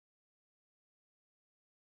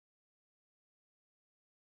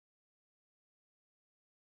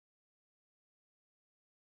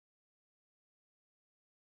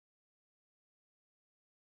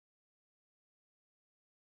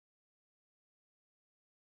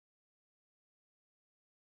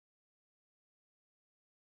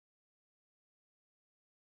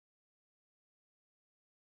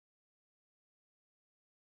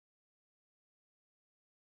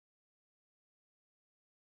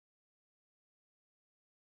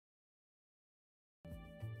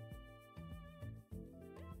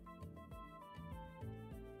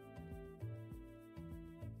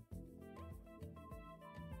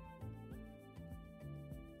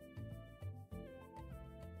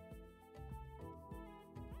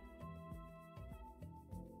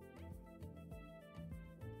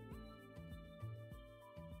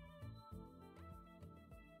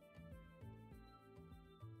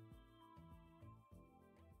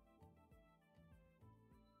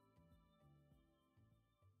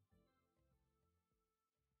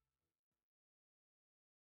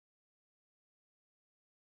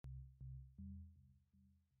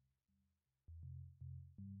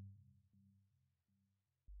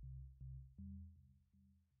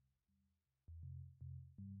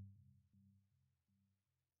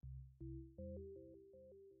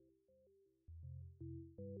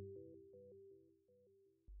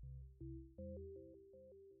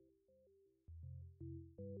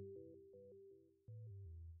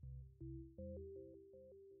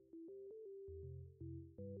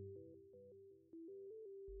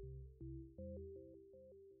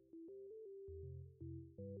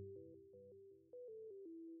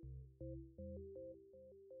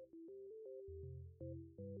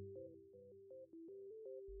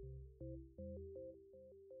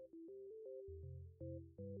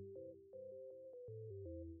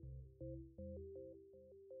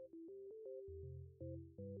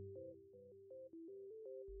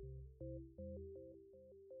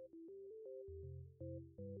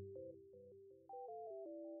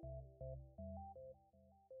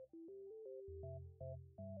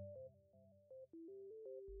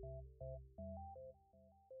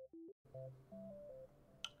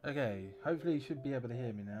Okay, hopefully you should be able to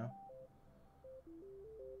hear me now.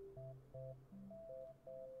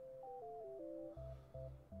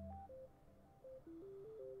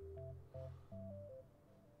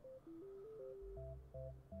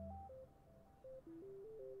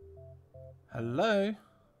 Hello?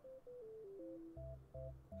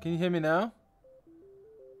 Can you hear me now?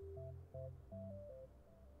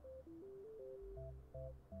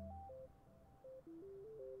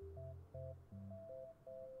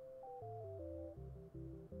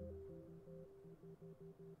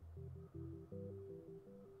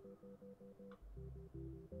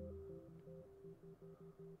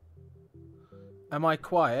 Am I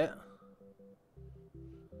quiet?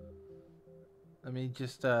 Let me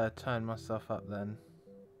just turn myself up then.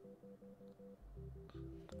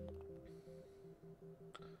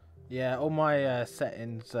 Yeah, all my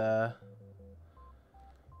settings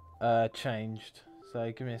changed.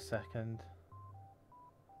 So give me a second.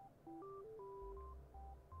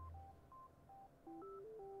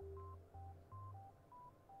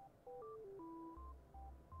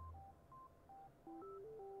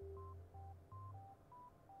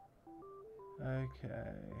 Okay.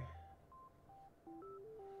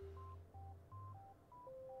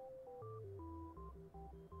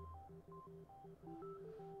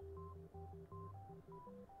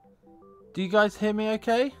 Do you guys hear me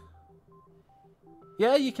okay?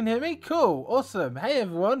 Yeah, you can hear me? Cool. Awesome. Hey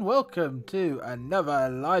everyone, welcome to another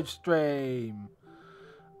live stream.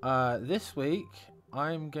 This week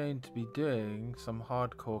I'm going to be doing some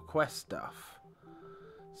hardcore quest stuff.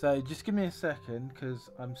 So just give me a second because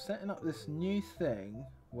I'm setting up this new thing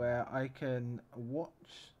where I can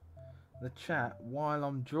watch the chat while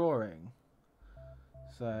I'm drawing.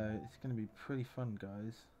 So it's going to be pretty fun,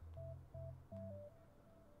 guys.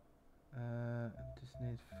 Just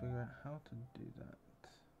need to figure out how to do that.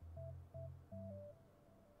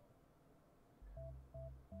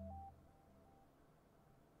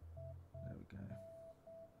 There we go.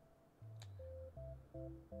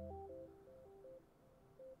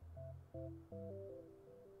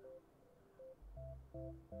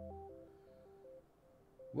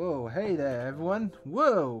 Whoa, hey there everyone.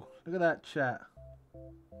 Whoa, look at that chat.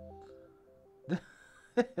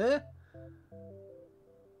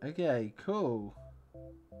 Okay, cool.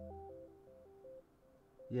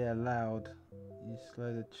 Yeah, loud. You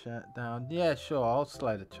slow the chat down. Yeah, sure, I'll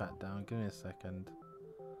slow the chat down. Give me a second.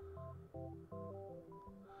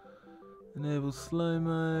 Enable slow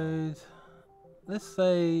mode. Let's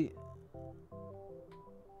say...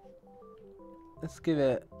 Let's give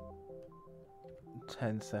it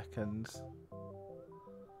 10 seconds.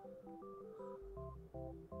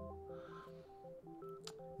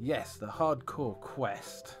 Yes, the hardcore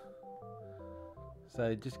quest.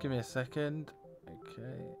 So just give me a second.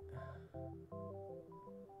 Okay.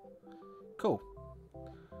 Cool.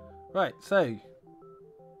 Right, so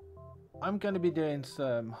I'm going to be doing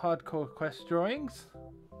some hardcore quest drawings.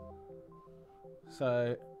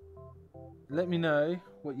 So let me know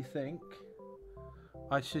what you think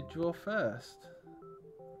I should draw first.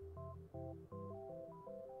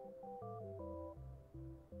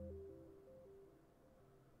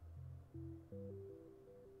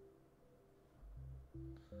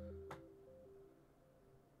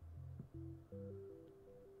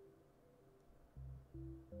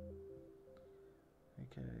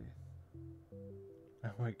 Okay. Oh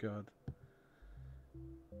my god.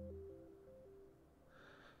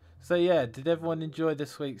 So yeah, did everyone enjoy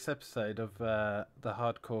this week's episode of the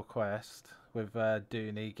Hardcore Quest with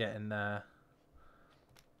Dooney getting a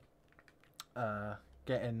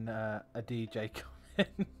DJ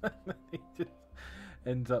comment? He just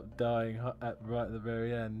ends up dying right at the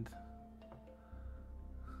very end.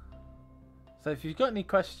 So if you've got any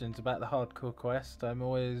questions about the Hardcore Quest, I'm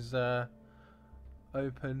always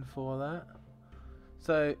open for that.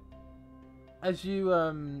 So as you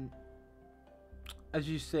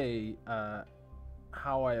see,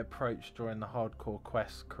 how I approach drawing the hardcore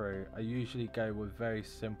quest crew, I usually go with very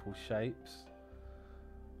simple shapes,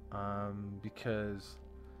 because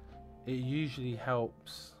it usually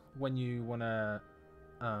helps when you want to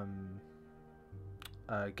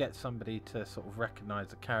get somebody to sort of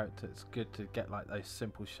recognize a character. It's good to get like those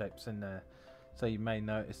simple shapes in there. So you may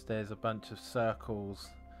notice there's a bunch of circles,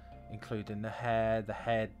 including the hair, the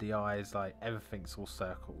head, the eyes, like everything's all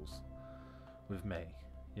circles with me,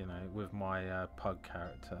 you know, with my pug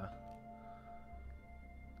character.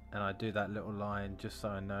 And I do that little line just so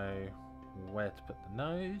I know where to put the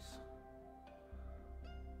nose.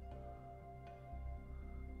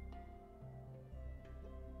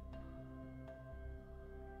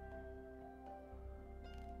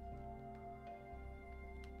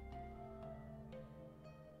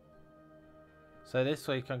 So this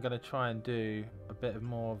week I'm going to try and do a bit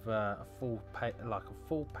more of a full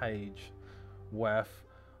page worth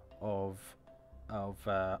of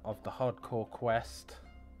the hardcore quest.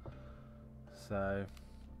 So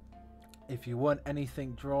if you want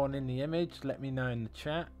anything drawn in the image, let me know in the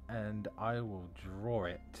chat and I will draw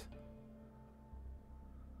it,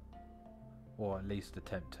 or at least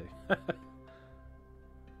attempt to.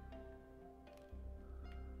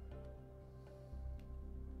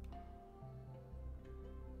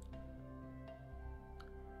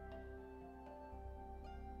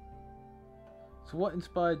 So what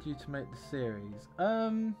inspired you to make the series?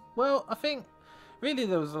 Well, I think really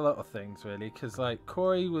there was a lot of things really, because like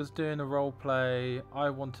Corey was doing a role play, I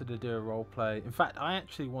wanted to do a role play. In fact, I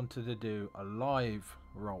actually wanted to do a live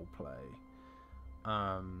role play.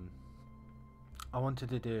 I wanted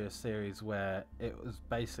to do a series where it was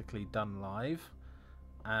basically done live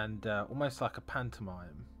and almost like a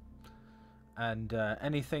pantomime, and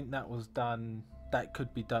anything that was done that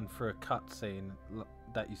could be done through a cutscene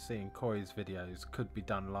that you see in Corey's videos could be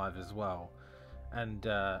done live as well. And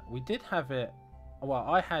we did have it, well,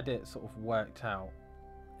 I had it sort of worked out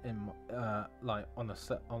in like on a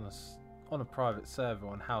private server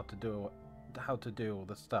on how to do all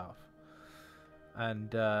the stuff.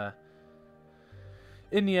 And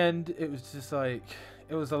in the end it was just like,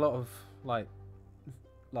 it was a lot of like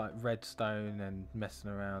redstone and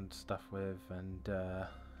messing around stuff with, and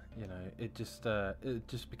you know, it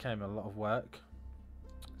just became a lot of work.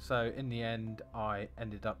 So in the end I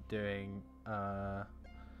ended up doing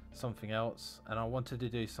something else, and I wanted to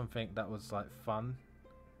do something that was like fun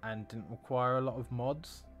and didn't require a lot of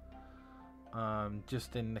mods,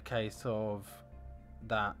 just in the case of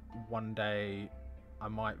that one day I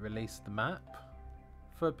might release the map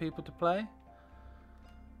for people to play,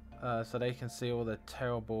 so they can see all the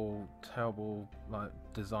terrible like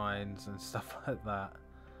designs and stuff like that.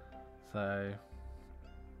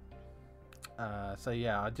 So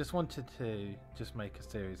yeah, I just wanted to just make a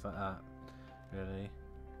series like that, really.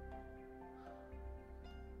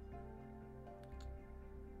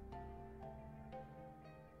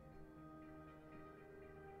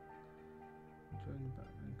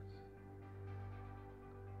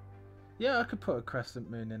 Yeah, I could put a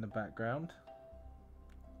crescent moon in the background.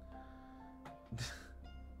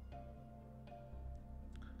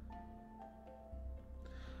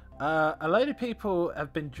 A load of people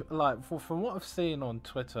have been like, from what I've seen on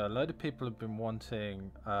Twitter, a load of people have been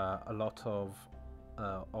wanting a lot of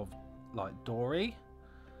like Dory.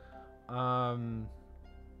 I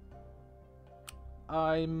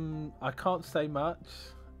can't say much,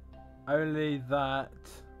 only that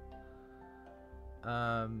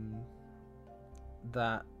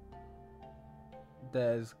that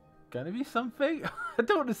there's gonna be something. I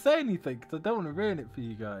don't want to say anything because I don't want to ruin it for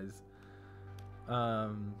you guys.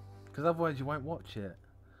 Because otherwise you won't watch it.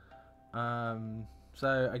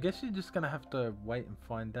 So I guess you're just gonna have to wait and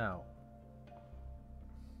find out.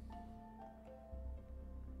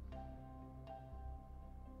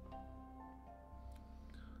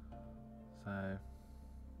 So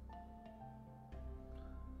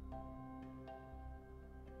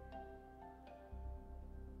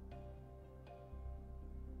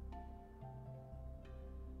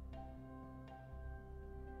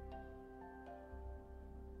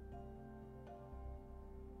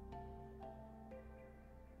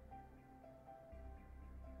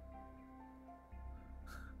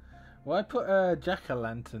why put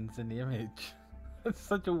jack-o'-lanterns in the image? That's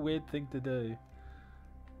such a weird thing to do.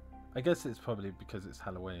 I guess it's probably because it's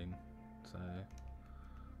Halloween, so.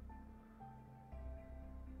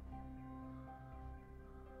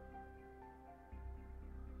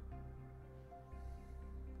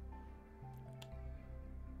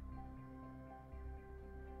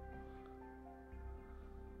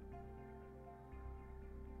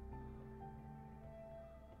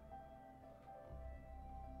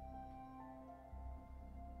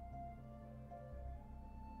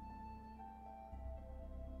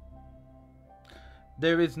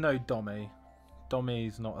 There is no Dommy.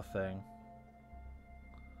 Dommy's not a thing.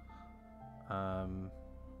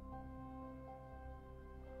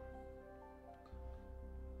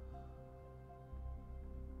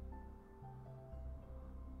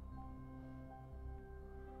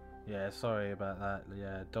 Yeah, sorry about that.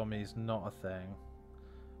 Yeah, Dommy's not a thing.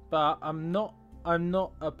 But I'm not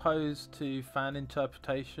opposed to fan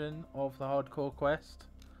interpretation of the hardcore quest.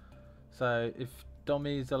 So if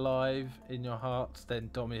Dommy is alive in your hearts,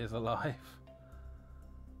 then Dommy is alive.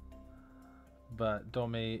 But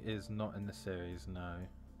Dommy is not in the series, no.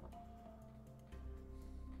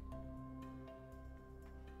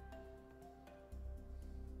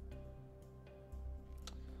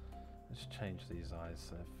 Let's change these eyes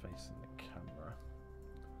so they're facing the camera.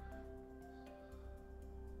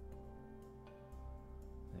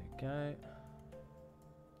 There we go.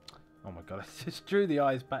 Oh my god, I just drew the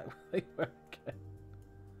eyes back where they were again.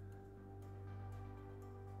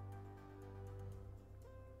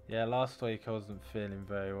 Yeah, last week I wasn't feeling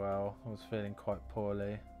very well. I was feeling quite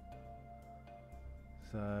poorly.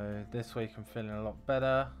 So this week I'm feeling a lot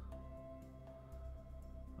better.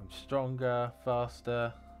 I'm stronger,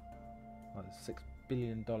 faster. Like a $6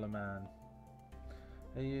 billion man.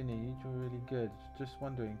 Hey Uni, you do really good. Just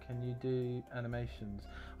wondering, can you do animations?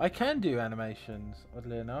 I can do animations,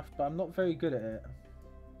 oddly enough, but I'm not very good at it.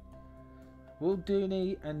 Will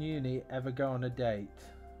Dooney and Uni ever go on a date?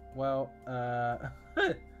 Well,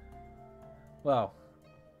 well,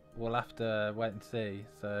 we'll have to wait and see.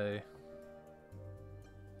 So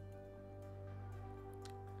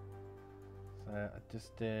I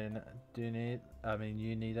just did Dooney. I mean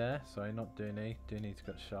Uni there. Sorry, not Dooney. Dooney's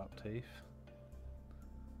got sharp teeth.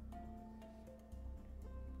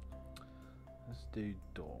 Let's do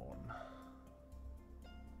Dawn.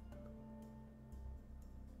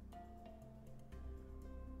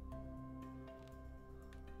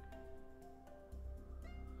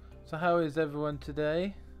 So how is everyone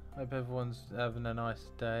today? Hope everyone's having a nice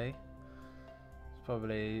day. It's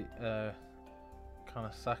probably kind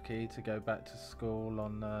of sucky to go back to school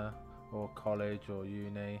on or college or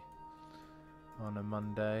uni on a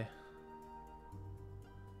Monday.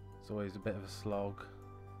 It's always a bit of a slog.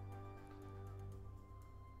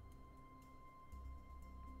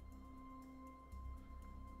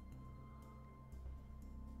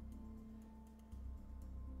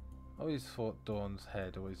 I always thought Dawn's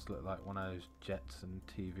head always looked like one of those Jetson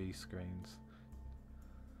TV screens.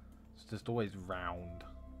 It's just always round.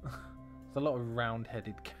 There's a lot of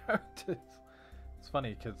round-headed characters. It's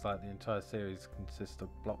funny because like the entire series consists of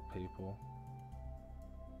block people.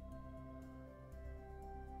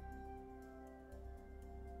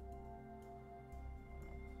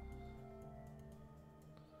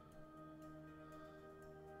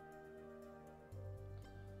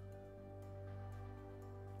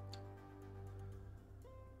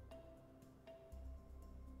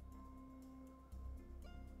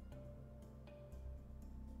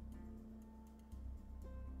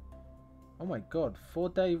 Oh my god,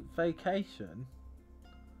 4-day vacation?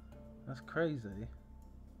 That's crazy.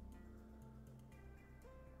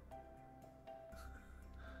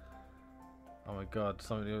 Oh my god,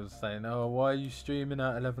 somebody was saying, oh, why are you streaming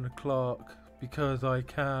at 11 o'clock? Because I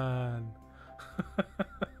can.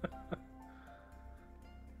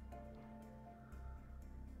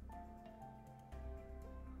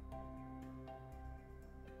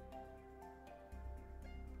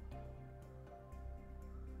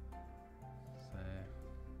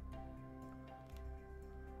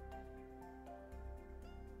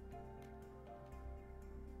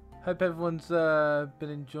 Hope everyone's been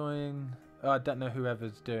enjoying. I don't know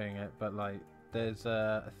whoever's doing it, but like there's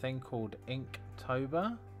a thing called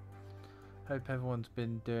Inktober. Hope everyone's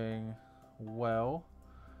been doing well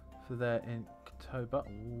for their Inktober.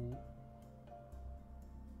 Ooh.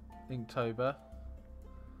 Inktober.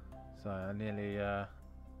 So I nearly I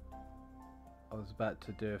was about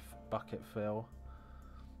to do a bucket fill,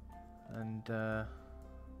 and I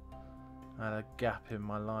had a gap in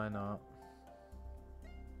my line art.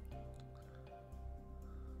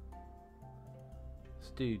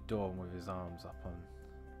 Do Dawn with his arms up on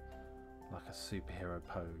like a superhero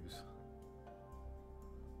pose.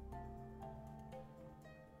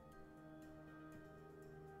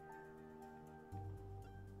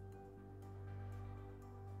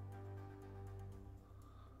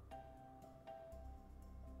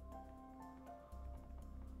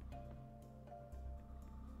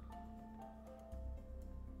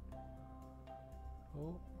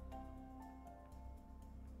 Oh.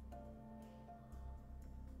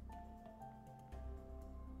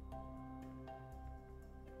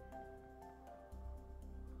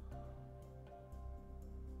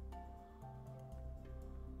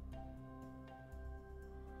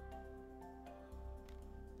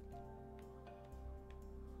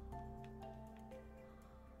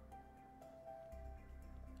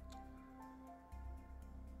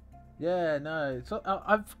 Yeah, no. So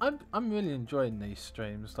I'm really enjoying these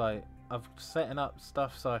streams. Like I've setting up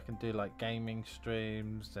stuff so I can do like gaming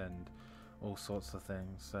streams and all sorts of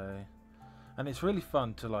things. So, and it's really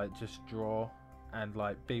fun to like just draw and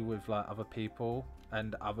like be with like other people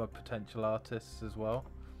and other potential artists as well.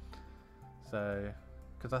 So,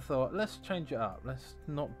 because I thought let's change it up. Let's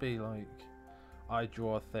not be like I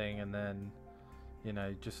draw a thing and then, you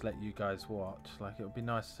know, just let you guys watch. Like it would be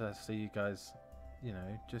nice to see you guys, you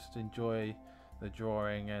know, just enjoy the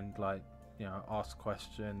drawing and like, you know, ask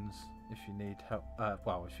questions if you need help.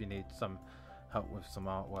 Well, if you need some help with some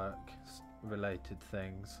artwork related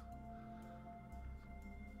things.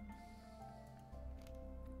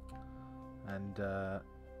 And you know,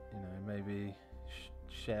 maybe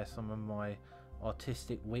share some of my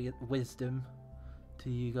artistic wisdom to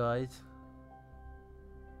you guys.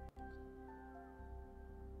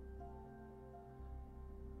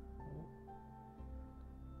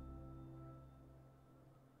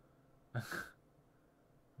 Oh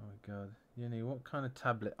my god, Uni, what kind of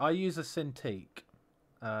tablet? I use a Cintiq.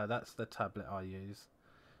 That's the tablet I use.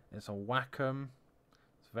 It's a Wacom.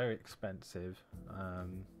 It's very expensive. A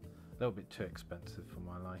little bit too expensive for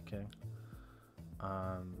my liking.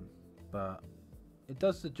 But it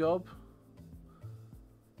does the job.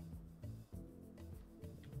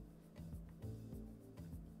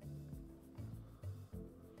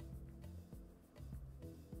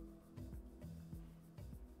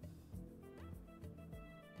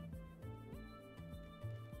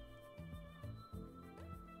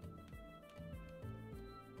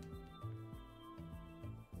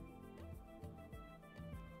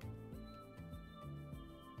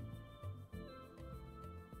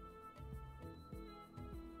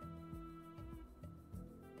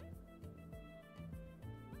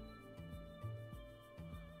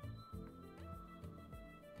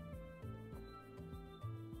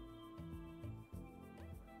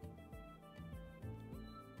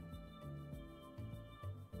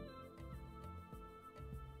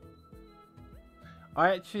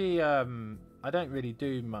 I actually, I don't really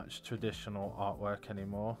do much traditional artwork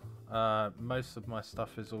anymore. Most of my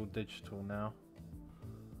stuff is all digital now.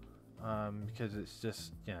 Because it's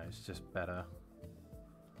just, you know, it's just better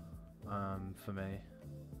for me.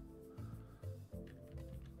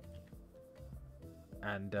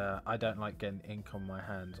 And I don't like getting ink on my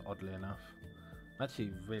hands, oddly enough. I'm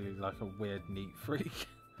actually really like a weird neat freak.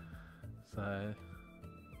 So...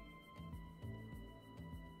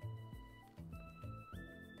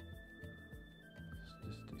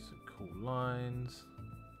 lines.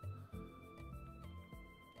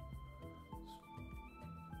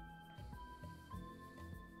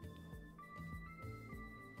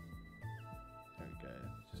 There we go.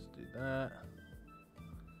 Just do that.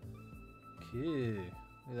 Cute.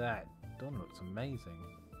 Look at that. Dawn looks amazing.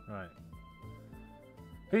 Right.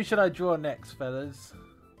 Who should I draw next, fellas?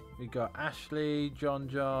 We got Ashley,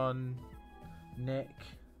 John, Nick.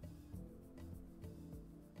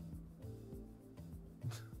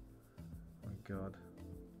 God.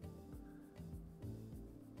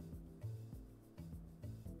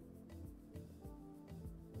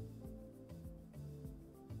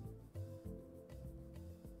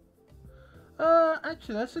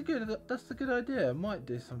 Actually, that's a good idea. I might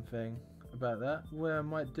do something about that. Where I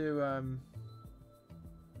might do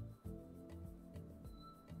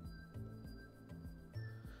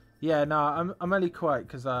yeah, no, I'm only quiet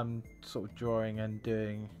because I'm sort of drawing and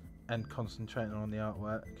doing and concentrating on the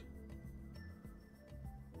artwork.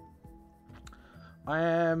 I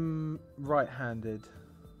am right-handed.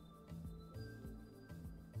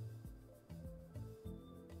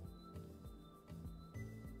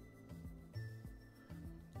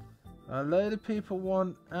 A load of people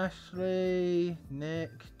want Ashley,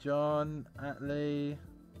 Nick, John, Atlee.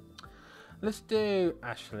 Let's do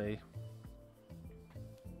Ashley.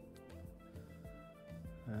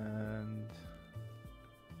 And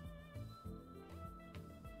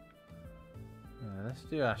yeah, let's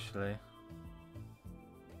do Ashley.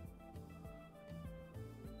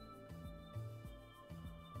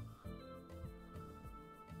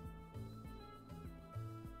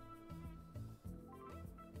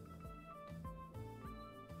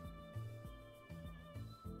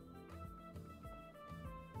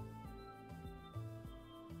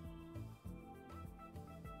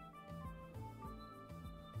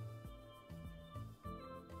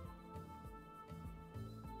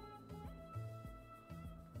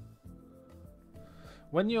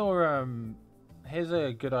 When you're here's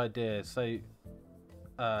a good idea. So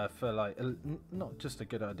for like not just a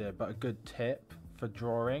good idea, but a good tip for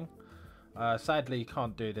drawing. Sadly, you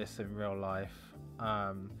can't do this in real life.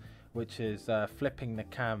 which is flipping the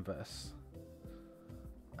canvas.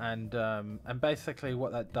 And basically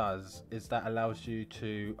what that does is that allows you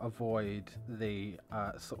to avoid the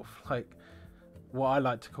sort of like what I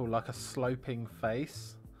like to call like a sloping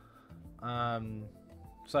face.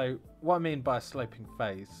 So what I mean by a sloping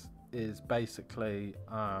face is basically,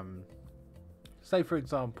 say for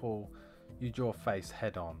example, you draw a face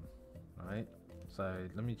head on, right? So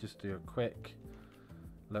let me just do a quick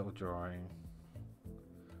little drawing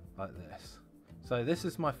like this. So this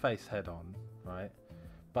is my face head on, right?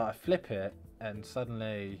 But I flip it and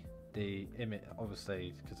suddenly the image,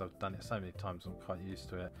 obviously because I've done it so many times I'm quite used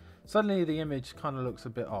to it, suddenly the image kind of looks a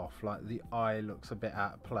bit off, like the eye looks a bit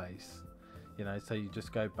out of place, you know. So you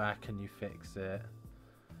just go back and you fix it,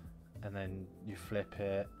 and then you flip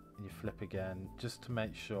it and you flip again just to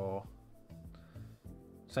make sure.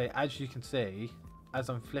 So as you can see, as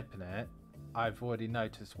I'm flipping it, I've already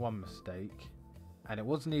noticed one mistake, and it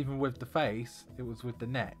wasn't even with the face, it was with the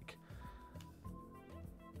neck.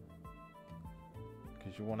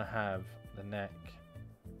 Because you want to have the neck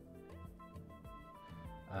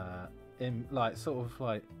in like sort of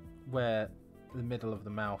like where the middle of the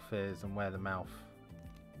mouth is and where the mouth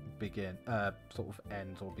sort of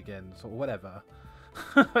ends or begins or whatever.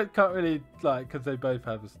 I can't really, like, because they both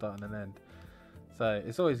have a start and an end, so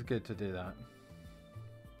it's always good to do that.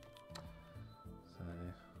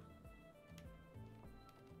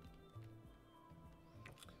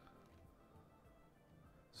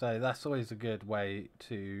 So that's always a good way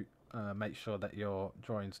to make sure that your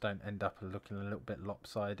drawings don't end up looking a little bit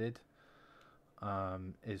lopsided.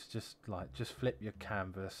 Is just flip your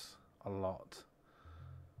canvas a lot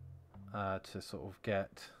to sort of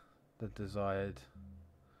get the desired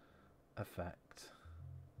effect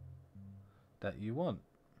that you want.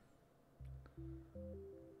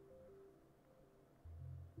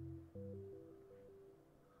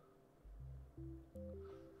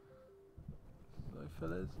 So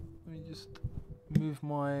fellas, let me just move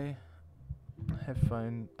my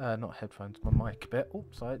headphone, not headphones, my mic a bit.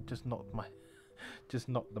 Oops, sorry, just knocked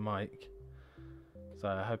the mic. So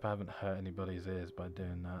I hope I haven't hurt anybody's ears by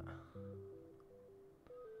doing that.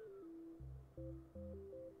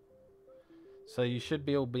 So you should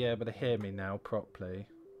all be able to hear me now properly.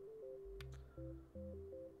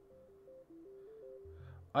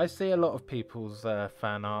 I see a lot of people's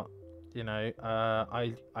fan art. You know,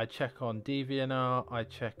 I check on DeviantArt, I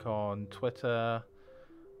check on Twitter.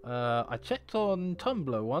 I checked on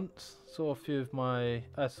Tumblr once. Saw a few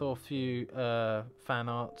fan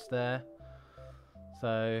arts there.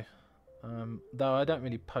 So, though I don't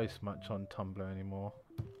really post much on Tumblr anymore.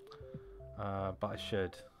 But I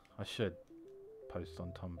should post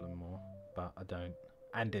on Tumblr more, but I don't.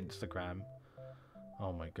 And Instagram.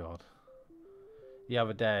 Oh my god. The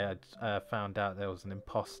other day I found out there was an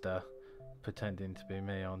imposter pretending to be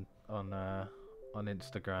me on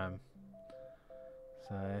Instagram.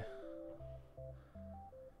 So,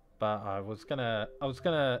 but I was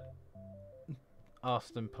gonna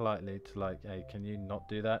ask them politely to, like, hey, can you not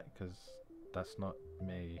do that, because that's not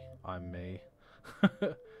me, I'm me.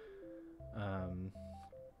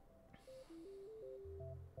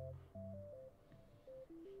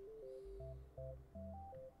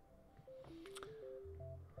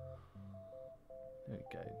 There we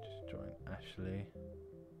go, just join Ashley.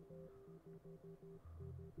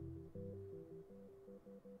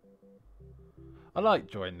 I like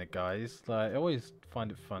joining the guys. Like, I always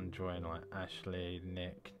find it fun joining like Ashley,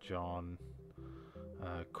 Nick, John,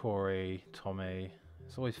 Corey, Tommy.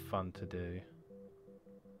 It's always fun to do.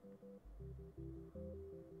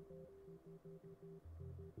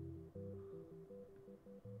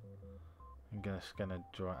 I'm just gonna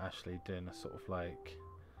draw Ashley doing a sort of like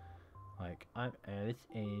I'm Alice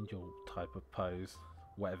Angel type of pose,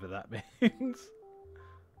 whatever that means.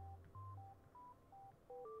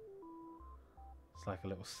 It's like a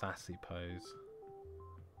little sassy pose.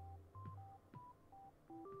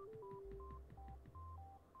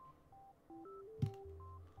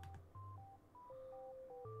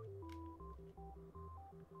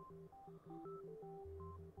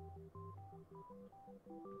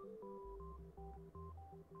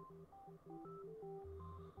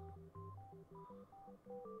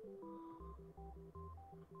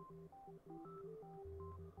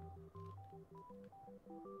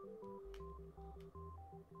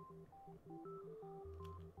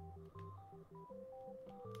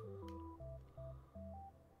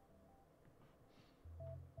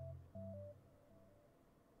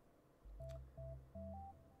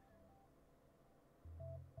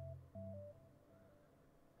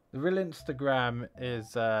 The real Instagram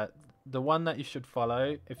is the one that you should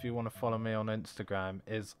follow if you want to follow me on Instagram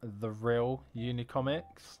is the real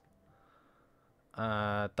UNiCOMICS.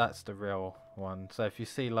 That's the real one. So if you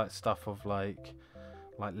see like stuff of like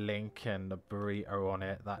Link and the burrito on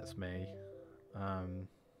it, that's me.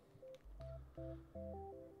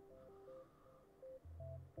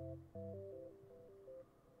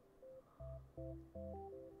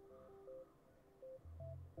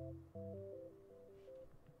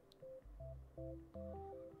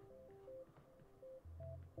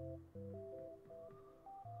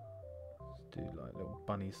 Let's do like little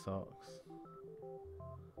bunny socks.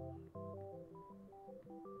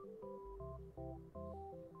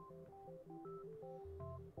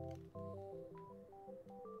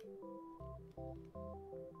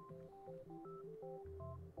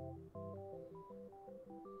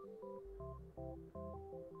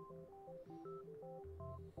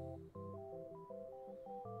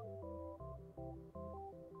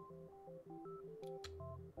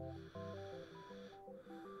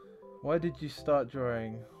 Why did you start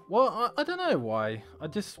drawing? Well, I don't know why. I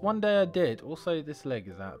just, one day I did. Also, this leg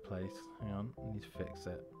is out of place. Hang on, I need to fix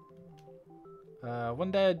it.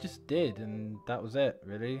 One day I just did, and that was it,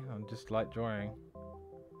 really. I just like drawing.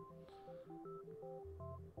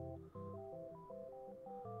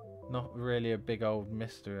 Not really a big old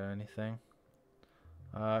mystery or anything.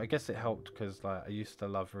 I guess it helped because like I used to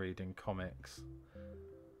love reading comics.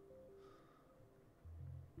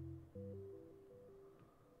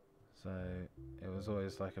 So it was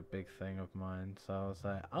always like a big thing of mine. So I was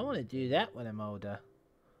like, I want to do that when I'm older.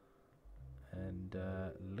 And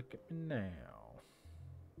look at me now.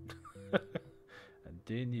 I'm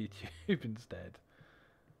doing YouTube instead.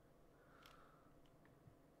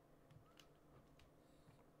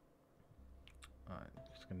 Alright,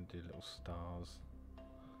 just going to do little stars.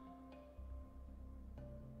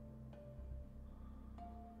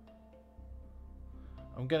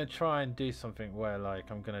 I'm going to try and do something where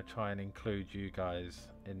like I'm going to try and include you guys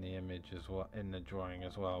in the image as well, in the drawing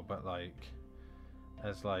as well, but like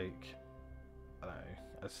as like, I don't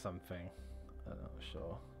know, as something. I'm not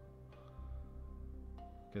sure.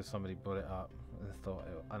 Because somebody brought it up and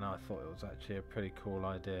I thought it was actually a pretty cool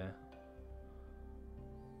idea.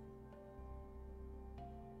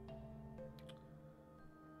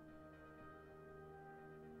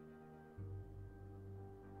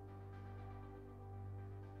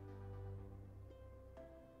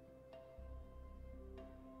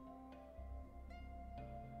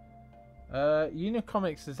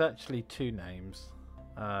 UNiCOMICS is actually two names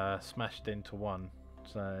smashed into one.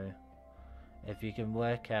 So if you can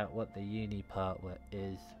work out what the uni part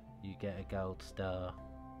is, you get a gold star.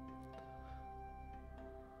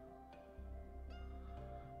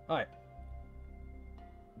 Alright.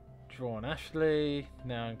 Drawn Ashley.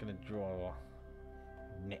 Now I'm going to draw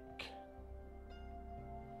Nick.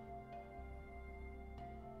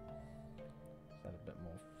 Let's add a bit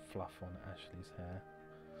more fluff on Ashley's hair.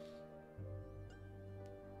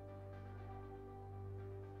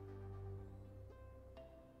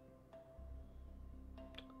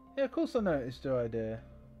 Yeah, of course I noticed your idea.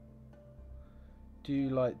 Do you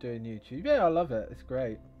like doing YouTube? Yeah, I love it. It's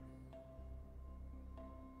great.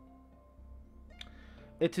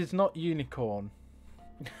 It is not unicorn.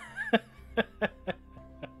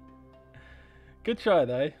 Good try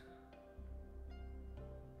though.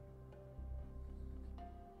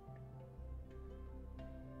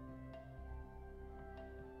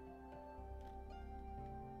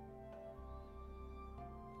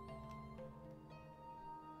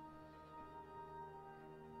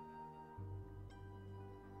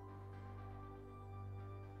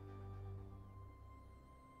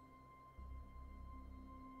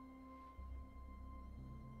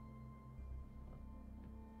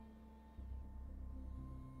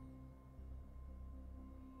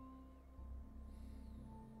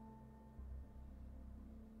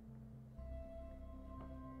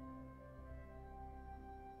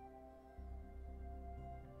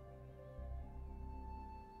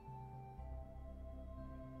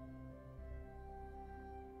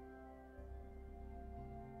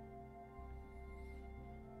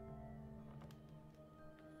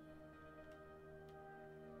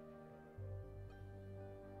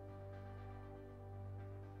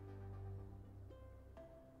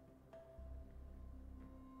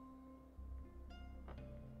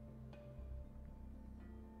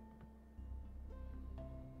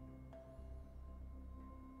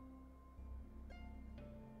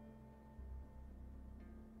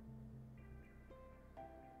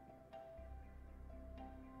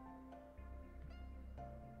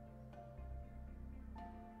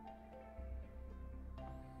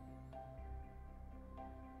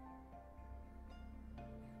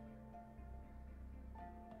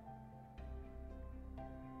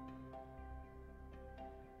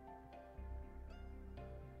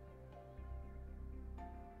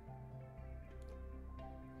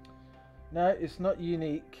 No, it's not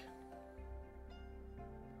unique.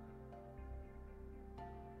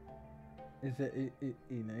 Is it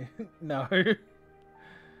Inu? No. It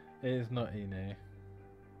is not Inu.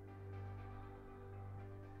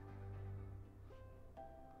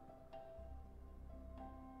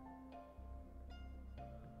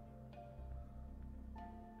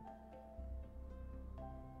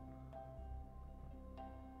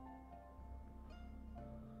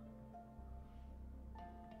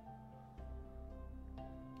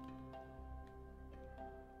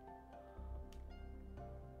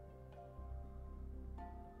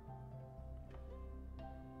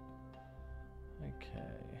 Okay.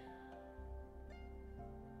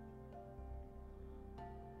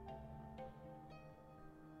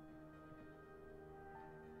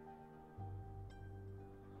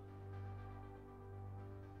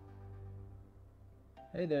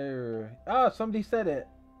 Hey there. Ah, somebody said it.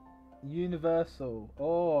 Universal.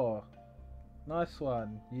 Oh, nice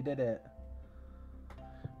one. You did it.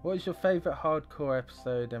 What is your favourite hardcore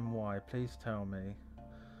episode and why? Please tell me.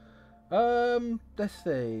 Let's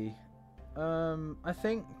see. I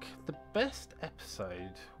think the best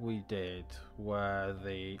episode we did were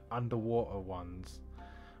the underwater ones,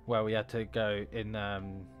 where we had to go in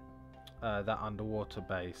that underwater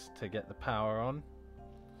base to get the power on.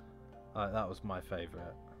 That was my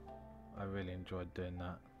favourite. I really enjoyed doing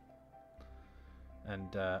that.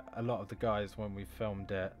 And a lot of the guys, when we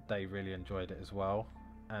filmed it, they really enjoyed it as well.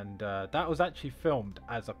 And that was actually filmed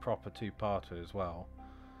as a proper two-parter as well.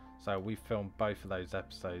 So we filmed both of those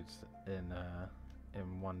episodes in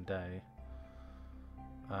one day.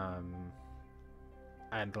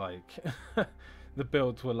 And like the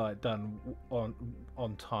builds were like done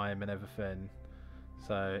on time and everything.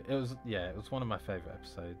 So it was, yeah, it was one of my favourite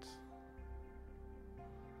episodes.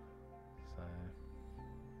 So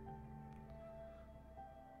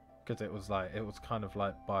because it was kind of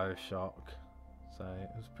like Bioshock, so it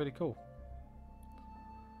was pretty cool.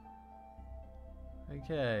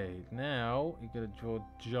 Okay, now you gotta draw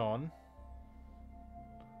John.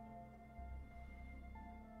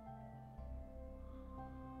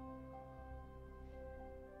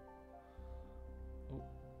 Ooh.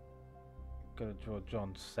 Gotta draw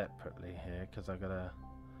John separately here because I gotta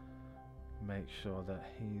make sure that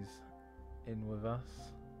he's in with us.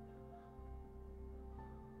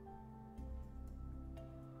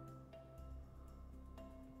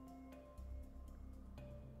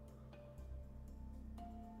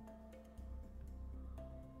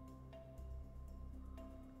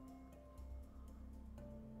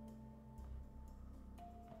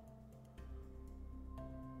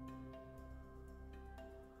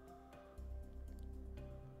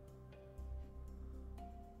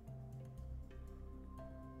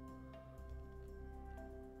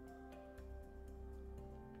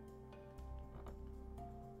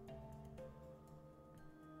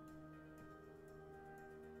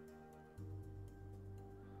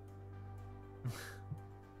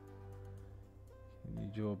 You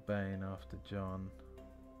draw Bane after John.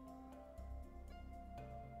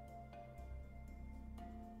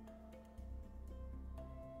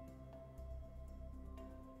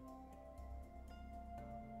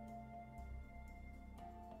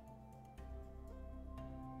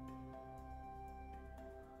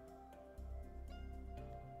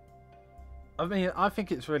 I mean, I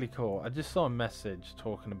think it's really cool. I just saw a message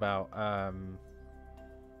talking about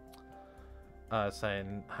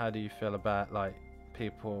saying, how do you feel about like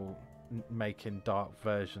people making dark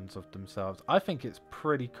versions of themselves? I think it's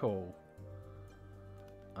pretty cool.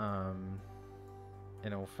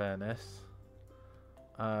 In all fairness,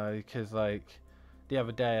 because like the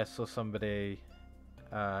other day I saw somebody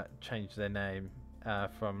change their name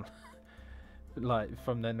from like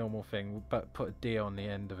from their normal thing, but put a D on the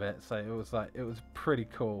end of it. So it was like, it was pretty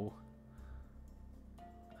cool.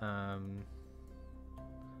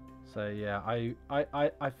 So yeah, I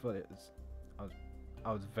thought it was,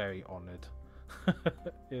 I was very honoured.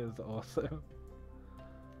 It was awesome.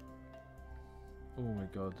 Oh my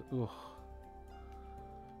god. Ugh.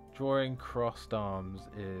 Drawing crossed arms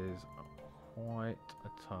is quite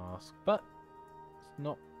a task, but it's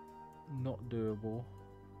not doable.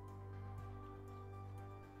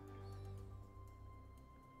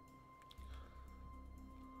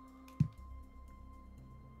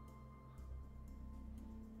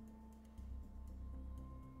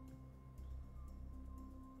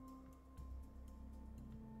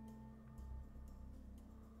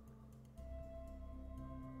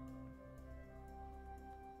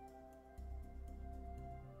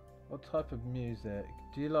 What type of music?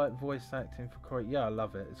 Do you like voice acting for Corey? Yeah, I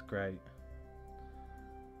love it. It's great.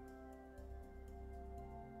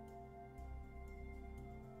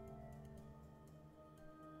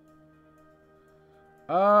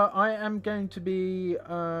 I am going to be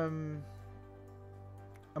I'm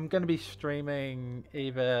going to be streaming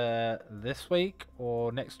either this week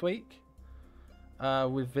or next week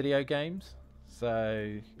with video games.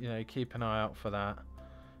 So, you know, keep an eye out for that.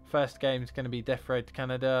 First game is going to be Death Road to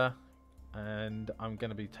Canada, and I'm going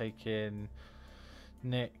to be taking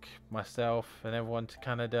Nick, myself, and everyone to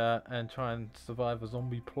Canada and try and survive a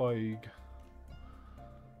zombie plague.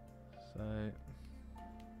 So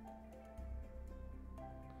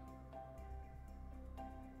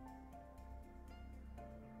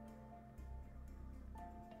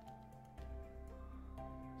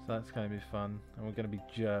that's going to be fun, and we're going to be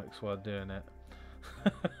jerks while doing it.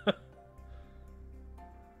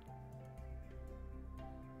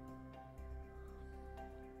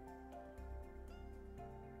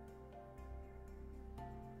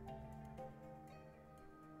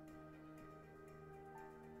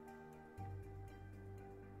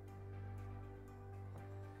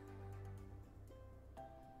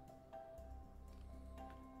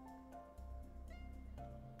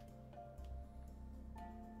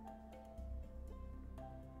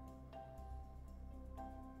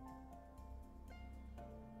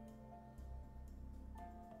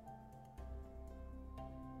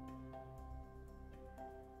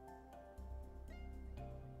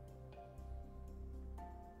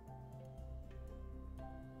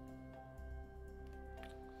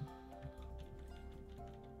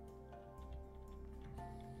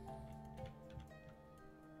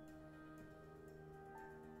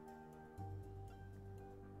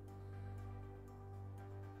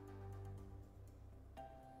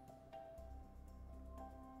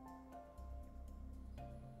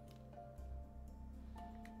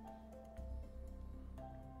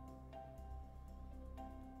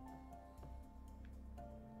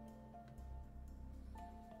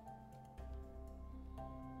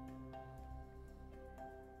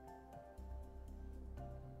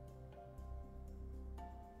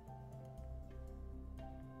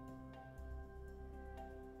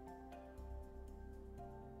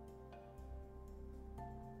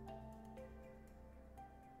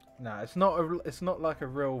 No, it's not it's not like a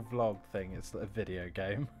real vlog thing. It's a video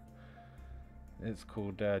game. It's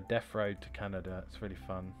called Death Road to Canada. It's really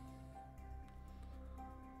fun.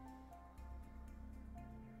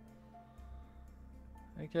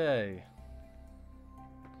 Okay.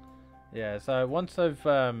 Yeah, so once I've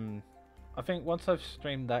I think once I've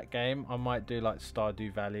streamed that game, I might do like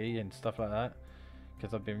Stardew Valley and stuff like that,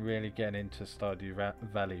 because I've been really getting into Stardew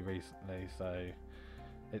Valley recently, so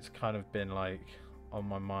it's kind of been like on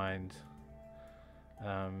my mind.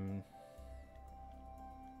 There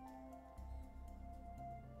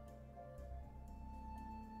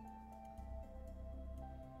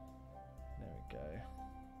we go.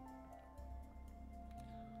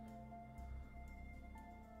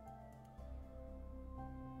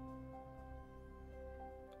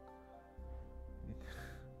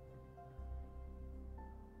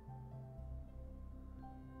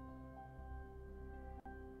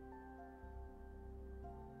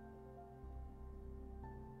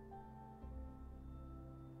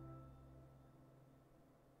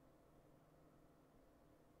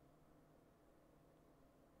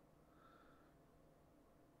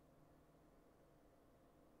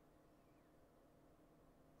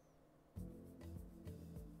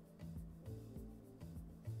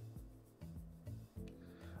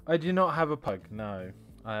 I do not have a pug, no.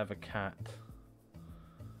 I have a cat.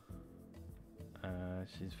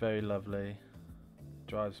 She's very lovely.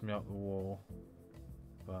 Drives me up the wall.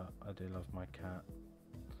 But I do love my cat.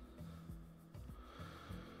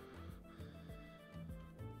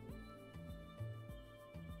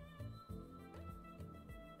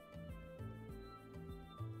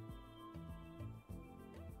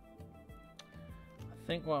 I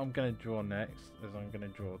think what I'm going to draw next is I'm going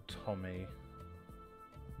to draw Tommy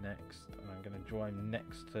next, and I'm going to draw him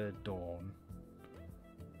next to Dawn.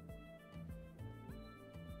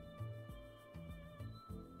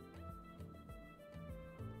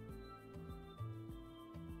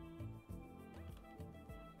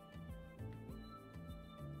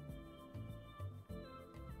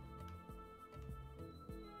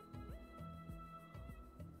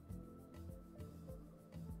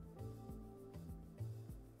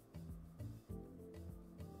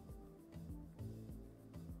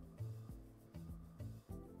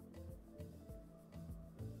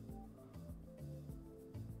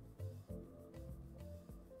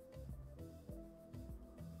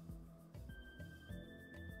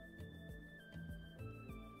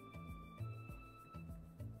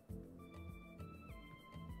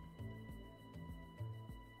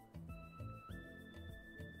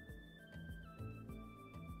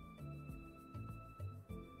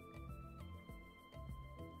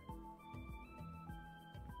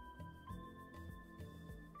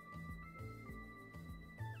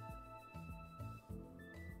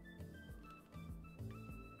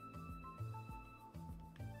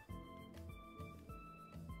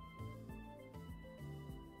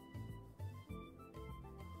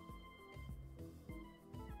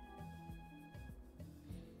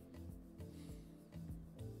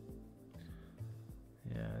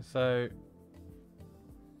 So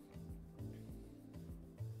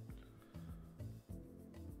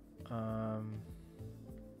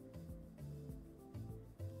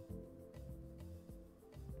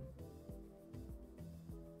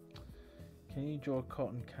can you draw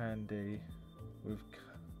cotton candy with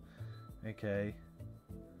okay,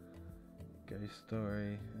 ghost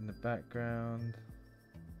story in the background?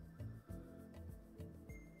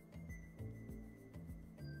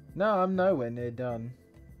 No, I'm nowhere near done.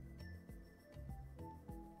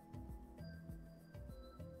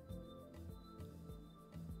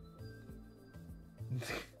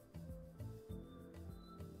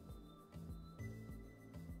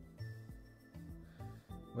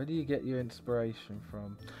 Where do you get your inspiration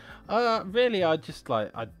from? Really, I just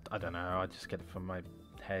like, I don't know, I just get it from my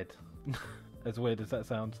head. As weird as that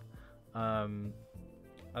sounds. I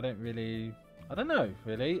don't know,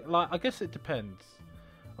 really. Like, I guess it depends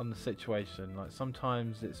on the situation. Like,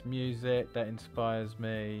 sometimes it's music that inspires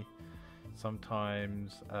me.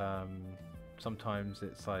 Sometimes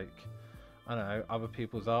it's like, I don't know, other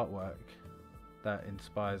people's artwork that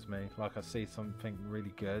inspires me. Like, I see something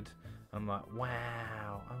really good, I'm like,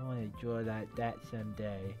 wow, I want to draw like that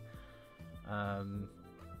someday. And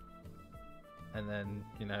then,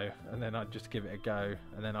 you know, and then I just give it a go,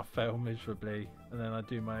 and then I fail miserably, and then I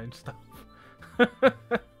do my own stuff.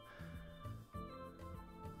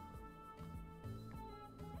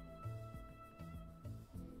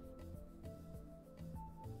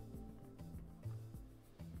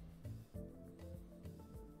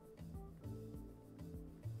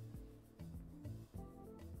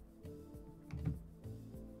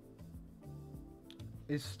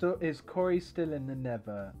 Is Corey still in the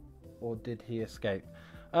Nether, or did he escape?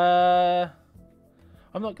 I'm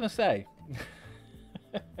not gonna say.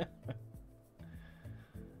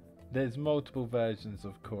 There's multiple versions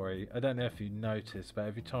of Corey. I don't know if you noticed, but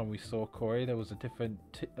every time we saw Corey, there was a different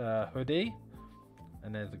hoodie,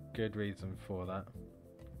 and there's a good reason for that.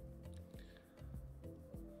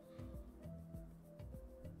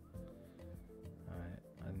 Alright,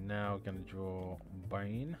 I'm now gonna draw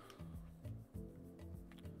Bane.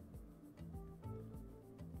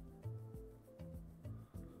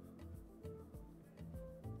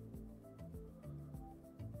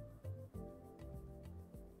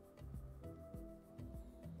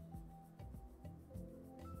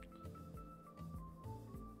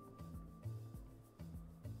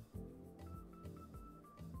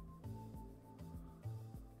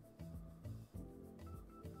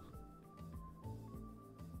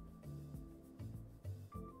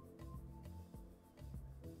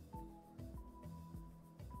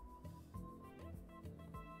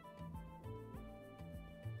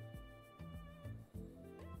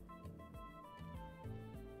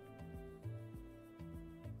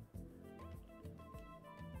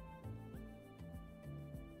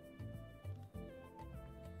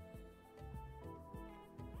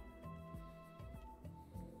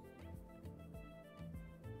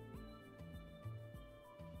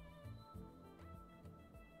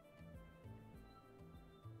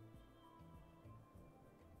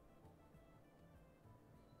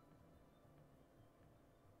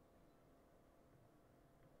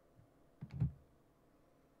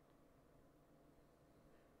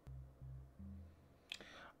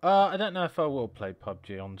 I don't know if I will play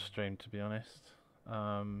PUBG on stream, to be honest.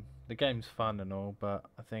 The game's fun and all, but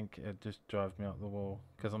I think it just drives me up the wall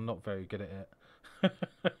because I'm not very good at it.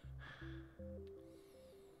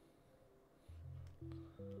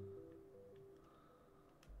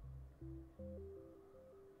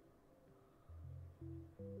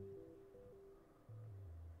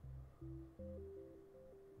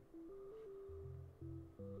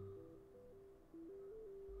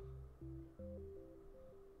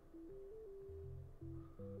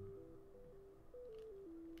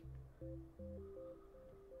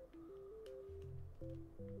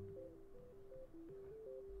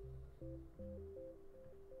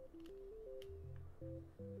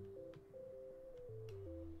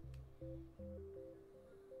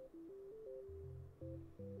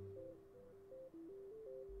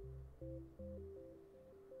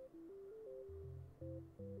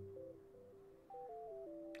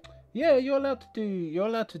 Yeah, you're allowed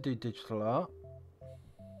to do digital art.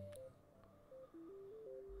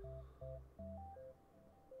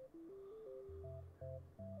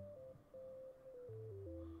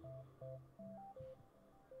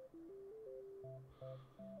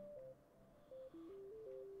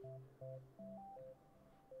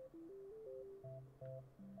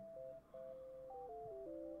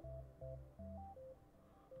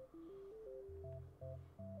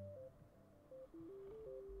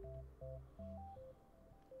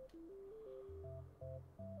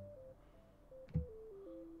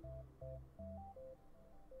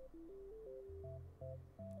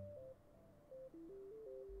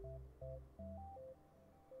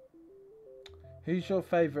 Who's your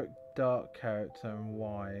favourite dark character and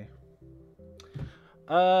why?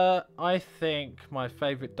 I think my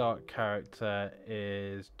favourite dark character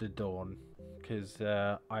is the Dawn, because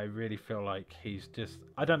I really feel like he's just,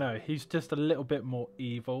 I don't know, he's just a little bit more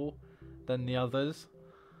evil than the others.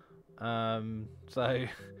 So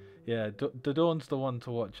yeah, the Dawn's the one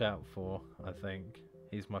to watch out for. I think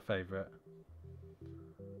he's my favourite.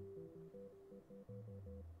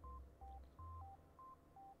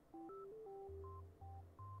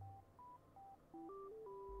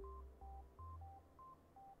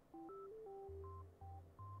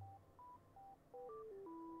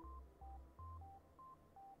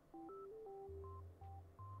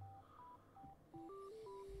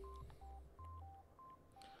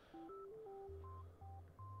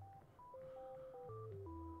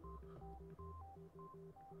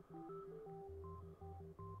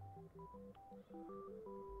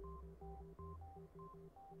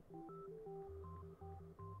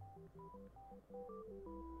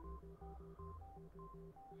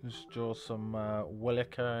 Let's draw some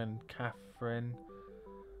Williker and Catherine.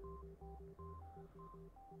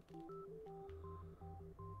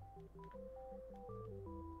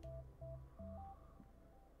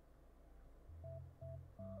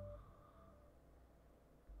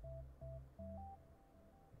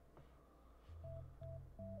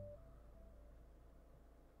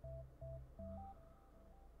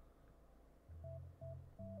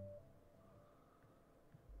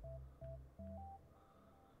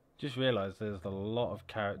 Just realised there's a lot of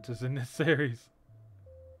characters in this series.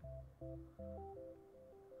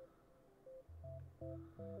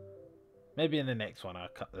 Maybe in the next one I'll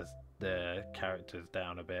cut the characters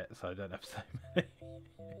down a bit so I don't have so many.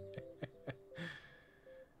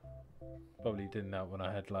 Probably didn't help when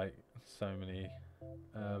I had like so many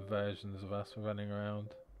versions of us running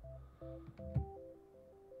around.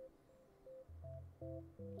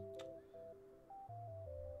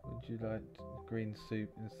 Would you like green soup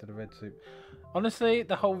instead of red soup? Honestly,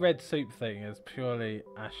 the whole red soup thing is purely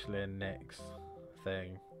Ashley and Nick's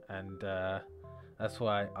thing, and that's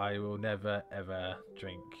why I will never ever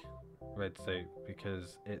drink red soup,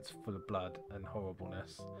 because it's full of blood and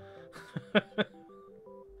horribleness.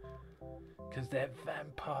 Because they're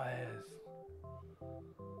vampires.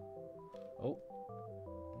 Oh,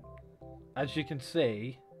 as you can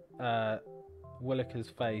see, Williker's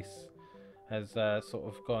face has sort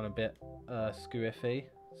of gone a bit squiffy,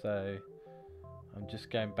 so I'm just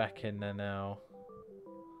going back in there now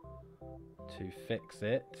to fix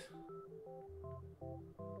it.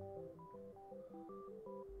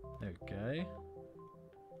 There we go.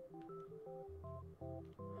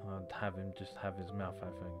 I'd have him just have his mouth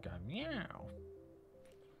open and go meow.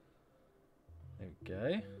 There we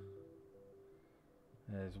go.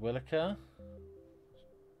 There's Williker.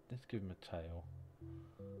 Let's give him a tail.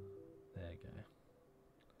 There you go.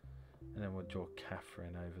 And then we'll draw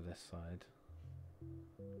Catherine over this side.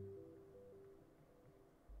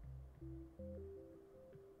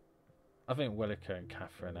 I think Williker and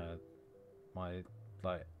Catherine are my,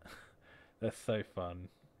 like, they're so fun.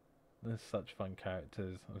 They're such fun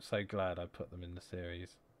characters. I'm so glad I put them in the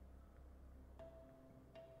series.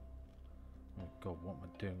 Oh god, what am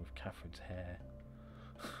I doing with Catherine's hair?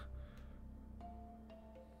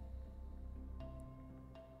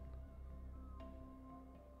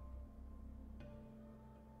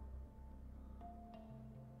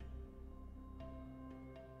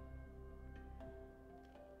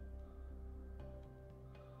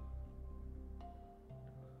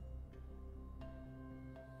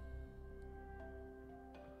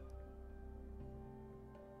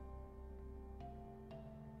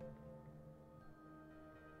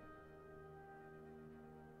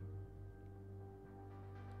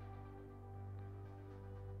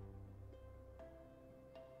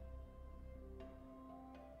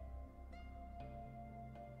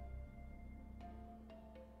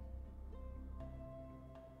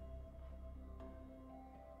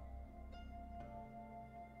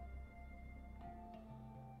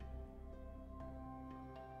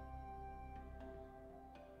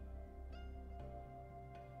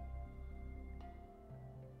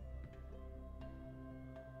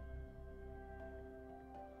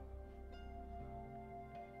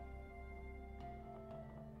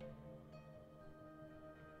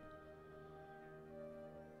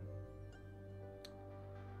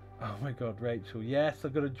 Oh my god, Rachel. Yes,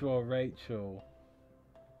 I've got to draw Rachel.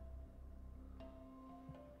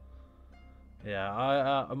 Yeah,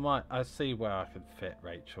 I see where I could fit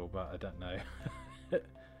Rachel, but I don't know.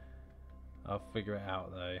 I'll figure it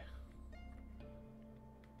out though.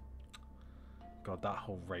 God, that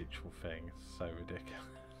whole Rachel thing is so ridiculous.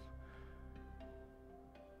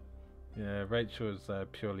 Yeah, Rachel was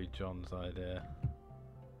purely John's idea,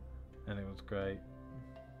 and it was great.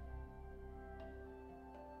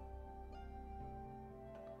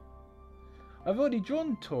 I've already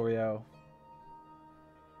drawn Toriel.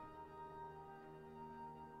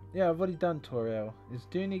 Yeah, I've already done Toriel. Is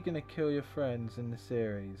Dooney gonna kill your friends in the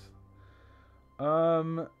series?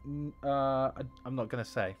 I'm not gonna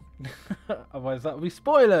say. Otherwise that'll be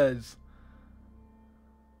spoilers.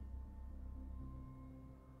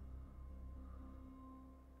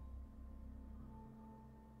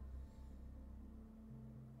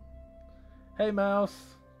 Hey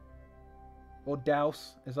Mouse. Or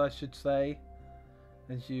Douse, as I should say.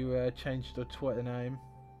 As you changed your Twitter name.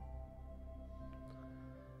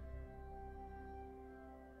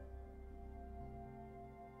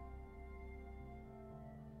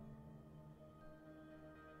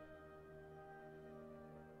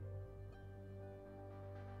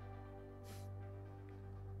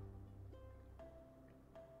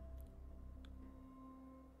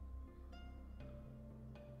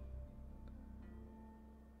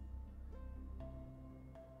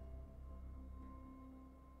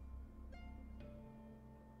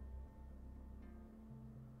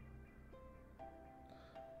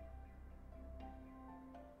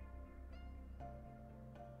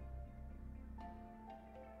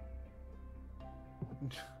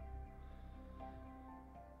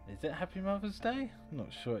 Is it Happy Mother's Day? I'm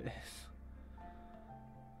not sure it is.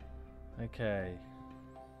 Okay.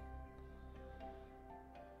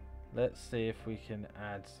 Let's see if we can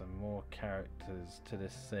add some more characters to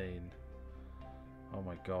this scene. Oh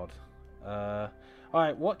my god.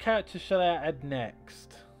 Alright, what character should I add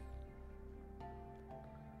next?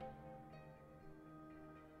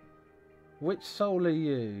 Which soul are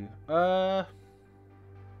you?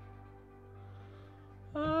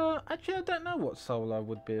 Actually, I don't know what soul I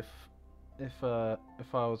would be if I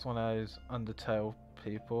was one of those Undertale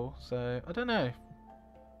people. So I don't know.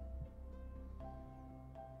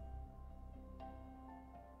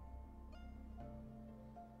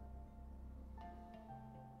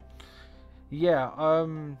 Yeah. I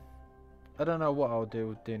don't know what I'll do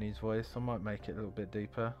with Dooney's voice. I might make it a little bit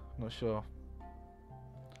deeper. I'm not sure.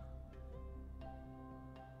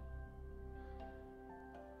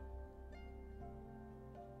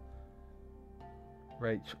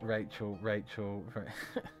 Rachel,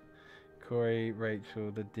 Corey, Rachel,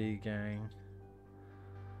 the D gang.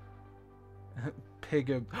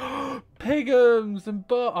 Pigum. Pigums and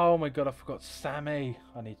oh my god, I forgot Sammy.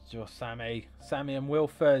 I need to draw Sammy. Sammy and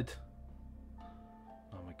Wilford.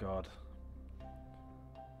 Oh my god.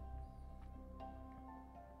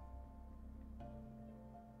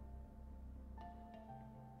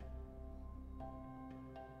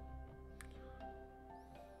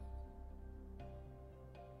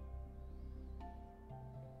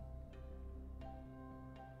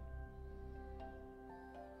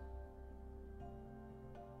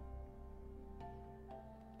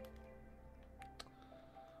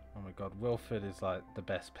 Oh my god, Wilford is like the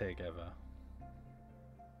best pig ever.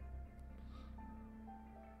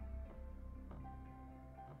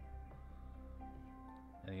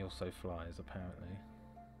 And he also flies, apparently.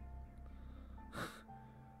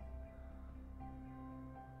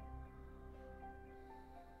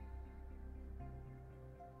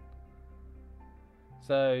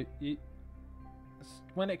 So,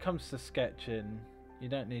 when it comes to sketching, you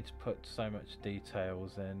don't need to put so much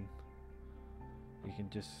details in. You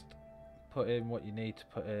can just put in what you need to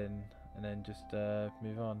put in and then just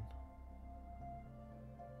move on.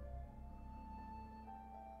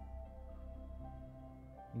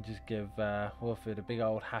 And just give Wilford a big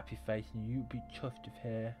old happy face and you'll be chuffed with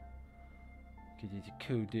hair. Because he's a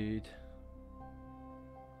cool dude.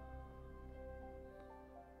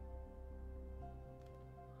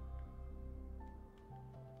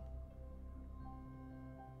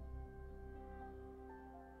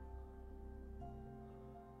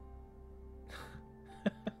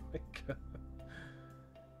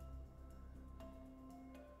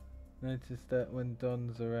 Notice that when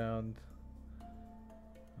Don's around.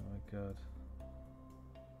 Oh my god.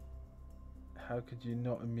 How could you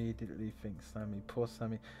not immediately think Sammy? Poor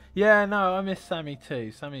Sammy. Yeah, no, I miss Sammy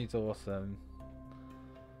too. Sammy's awesome.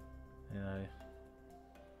 You know.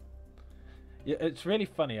 Yeah, it's really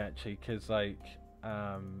funny actually, because like,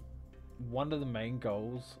 one of the main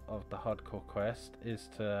goals of the hardcore quest is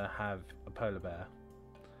to have a polar bear.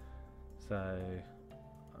 So,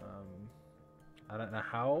 I don't know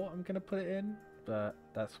how I'm going to put it in, but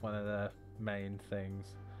that's one of the main things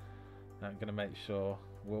that I'm going to make sure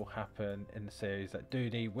will happen in the series, that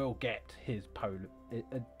Uni will get his polar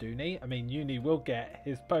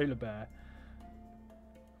bear.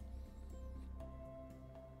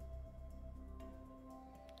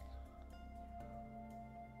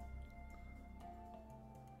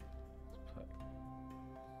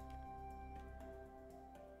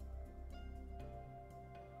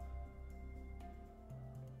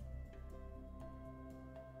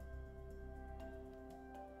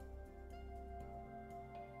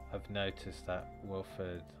 I've noticed that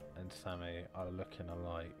Wilfred and Sammy are looking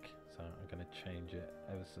alike, so I'm going to change it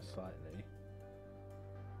ever so slightly.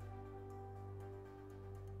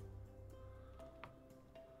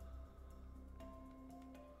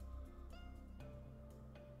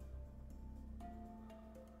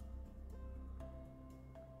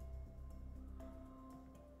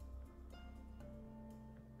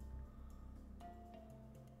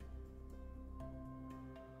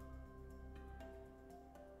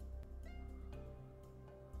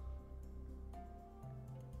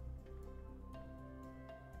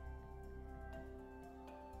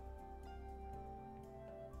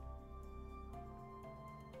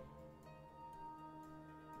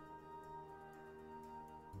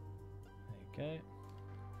 Okay,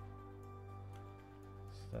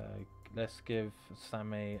 so let's give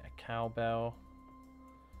Sammy a cowbell,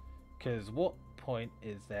 because what point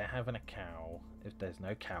is there having a cow if there's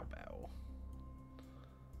no cowbell?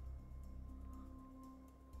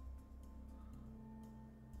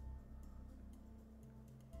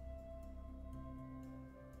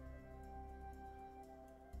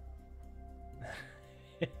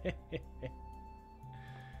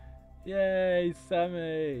 Yay,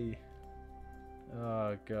 Sammy!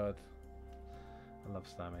 Oh god, I love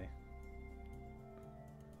Sammy.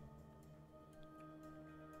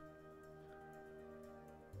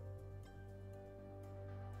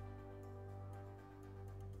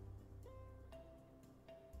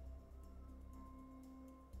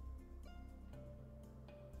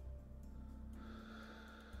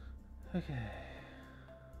 Okay.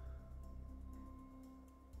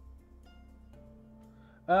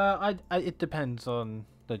 It depends on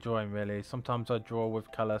the drawing, really. Sometimes I draw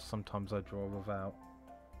with colour, sometimes I draw without.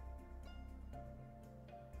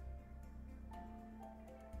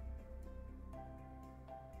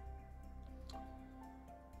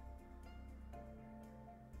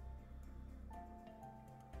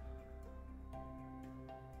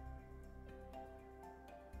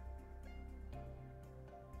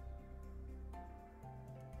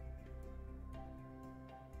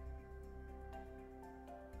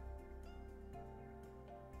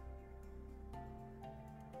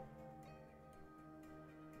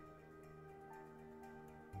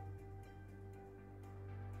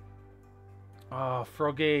 Ah,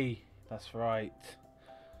 Froggy! That's right.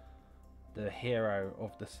 The hero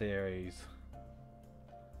of the series.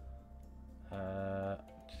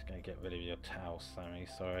 Just gonna get rid of your towel, Sammy,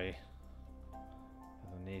 sorry.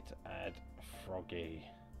 I need to add Froggy,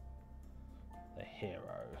 the hero.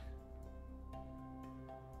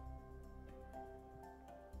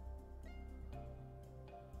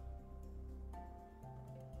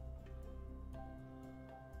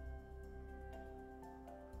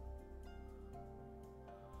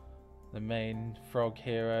 The main frog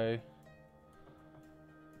hero.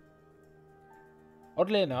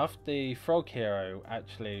 Oddly enough, the frog hero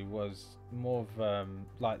actually was more of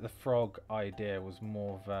like the frog idea was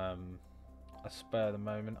more of a spur of the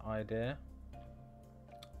moment idea.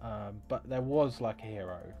 But there was like a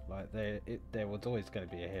hero, like there was always going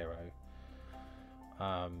to be a hero.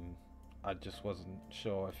 I just wasn't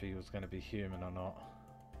sure if he was going to be human or not.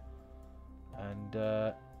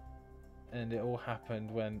 And it all happened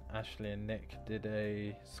when Ashley and Nick did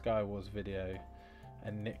a Skywars video,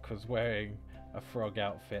 and Nick was wearing a frog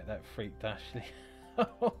outfit that freaked Ashley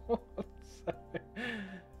out.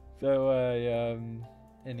 So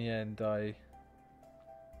in the end I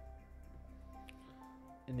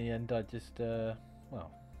just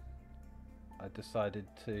well, I decided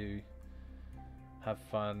to have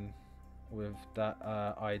fun with that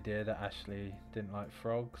idea that Ashley didn't like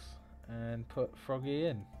frogs, and put Froggy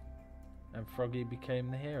in, and Froggy became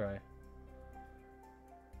the hero.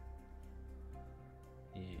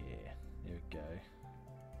 Yeah, here we go.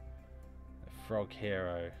 The frog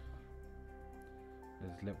hero.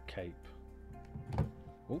 With his little cape.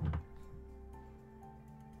 Ooh.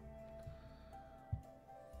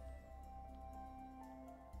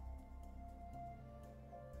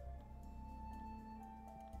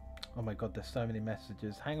 Oh my god, there's so many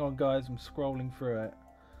messages. Hang on guys, I'm scrolling through it.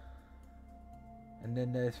 And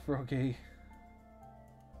then there's Froggy.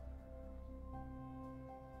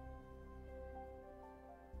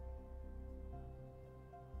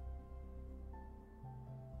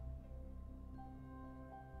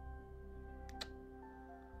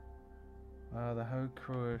 Oh, the whole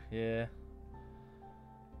crew, yeah.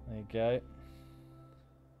 There you go.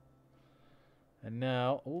 And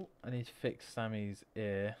now, oh, I need to fix Sammy's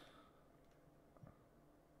ear.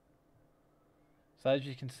 So as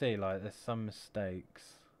you can see, like, there's some mistakes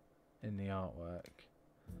in the artwork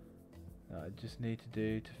that I just need to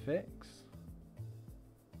do to fix.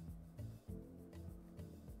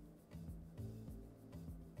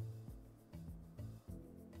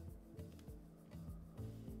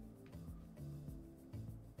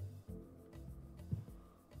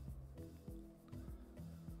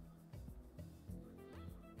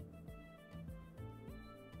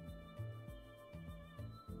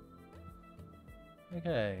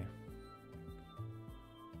 Okay.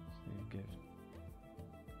 So you give.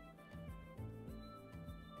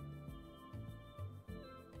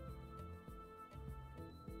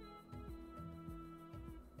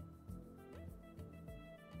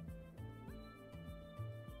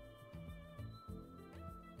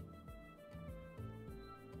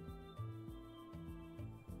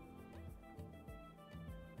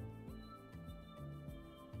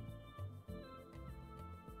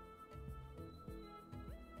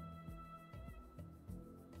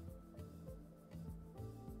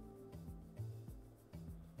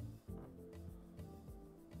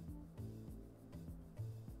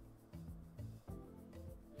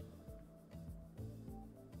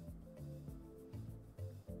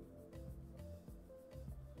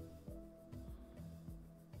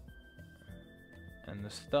 And the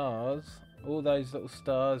stars, all those little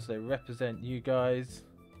stars, they represent you guys.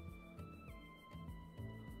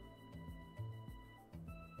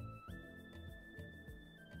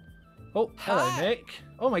 Oh, hello, Hi. Nick.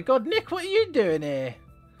 Oh my God, Nick, what are you doing here?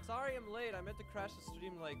 Sorry I'm late. I meant to crash the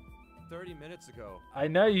stream like 30 minutes ago. I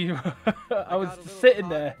know you. I was got a little sitting caught.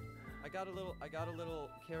 there. I got a little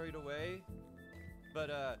carried away, but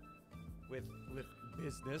with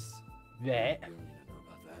business. Yeah. You don't need to know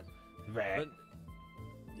about that. Right. But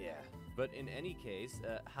yeah. But in any case,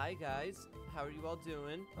 hi guys. How are you all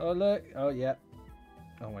doing? Oh look. Oh yeah.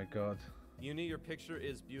 Oh my God. Uni, your picture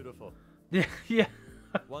is beautiful. Yeah. Yeah.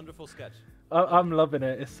 Wonderful sketch. I'm loving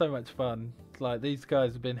it. It's so much fun. It's like these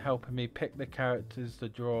guys have been helping me pick the characters to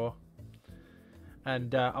draw.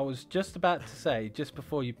 And I was just about to say, just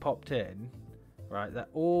before you popped in, right, that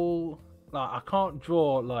all, like, I can't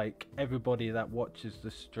draw like everybody that watches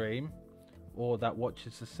the stream or that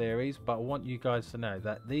watches the series, but I want you guys to know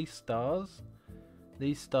that these stars,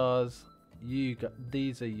 these are you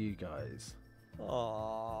guys.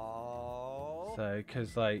 Aww. So,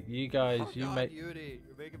 because like you guys, Oh you God, make, Uni,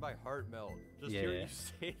 you're making my heart melt. Just Yeah. hearing you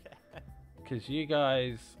say that. because you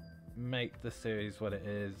guys make the series what it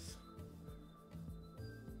is.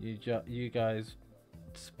 You guys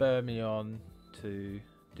spur me on to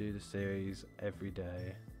do the series every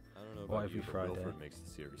day. I don't know Or about every you, but Friday. Wilford makes the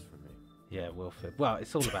series for me. Yeah, Wilford. Well,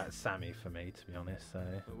 it's all about Sammy for me, to be honest. So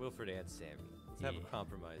But Wilford and Sammy. Let's have Yeah. a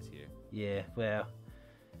compromise here. yeah, well,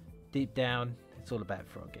 deep down, it's all about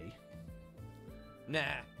Froggy. Nah.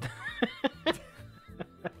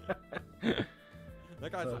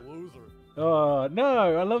 That guy's a loser. Oh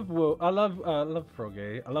no, I love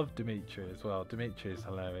Froggy. I love Dimitri as well. Dimitri is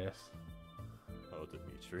hilarious. Oh,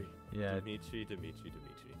 Dimitri. Yeah. Dimitri.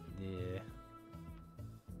 Yeah.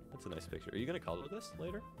 That's a nice picture. Are you gonna color this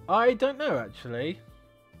later? I don't know actually.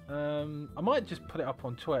 I might just put it up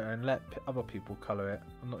on Twitter and let other people colour it.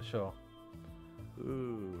 I'm not sure.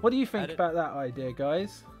 Ooh. What do you think Add it- about that idea,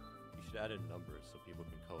 guys? You should add in numbers so people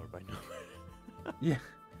can color by number. Yeah.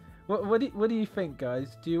 What do you think,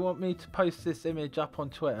 guys? Do you want me to post this image up on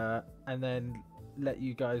Twitter and then let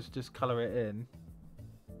you guys just colour it in?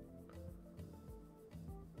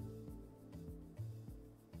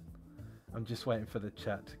 I'm just waiting for the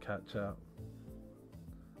chat to catch up.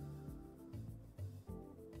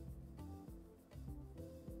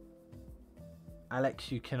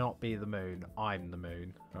 Alex, you cannot be the moon. I'm the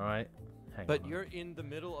moon. All right. Hang But on. you're in the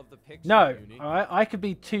middle of the picture. No. Uni. All right. I could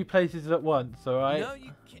be two places at once. All right. No,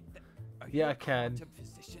 you can't. Are you Yeah, a I can. quantum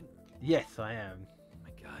physician? Yes, I am. Oh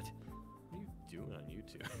my God. What are you doing on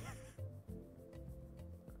YouTube?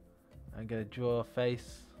 I'm gonna draw a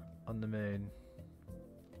face on the moon.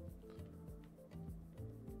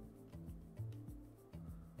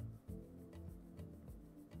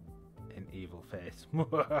 An evil face.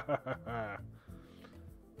 With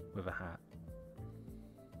a hat.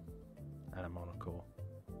 And a monocle.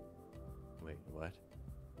 Wait, what?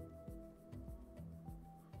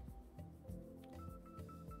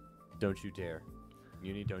 Don't you dare.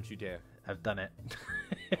 Uni, don't you dare. I've done it.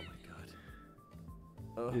 Oh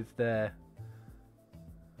my god. It's there.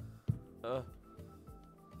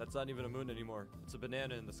 That's not even a moon anymore. It's a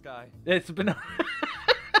banana in the sky. It's a banana.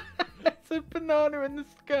 It's a banana in the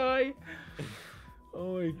sky.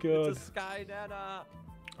 Oh my god. It's a sky nana.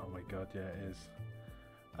 Oh my god, yeah, it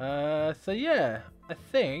is. So yeah, I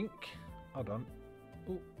think. Hold on.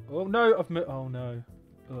 Oh no, oh no.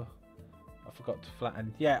 Ugh. I forgot to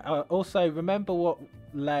flatten. Yeah. Also, remember what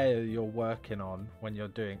layer you're working on when you're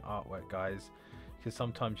doing artwork, guys, because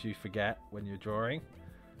sometimes you forget when you're drawing,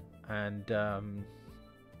 and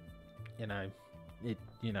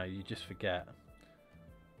you just forget.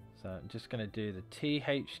 So I'm just gonna do the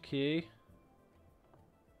THQ.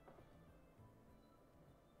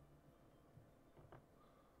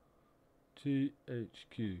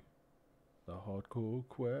 THQ, the hardcore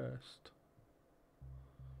quest.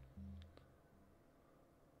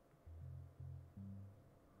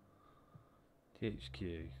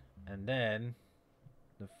 THQ, and then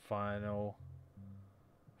the final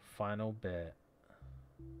bit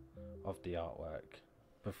of the artwork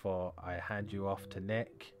before I hand you off to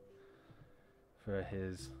Nick for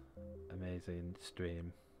his amazing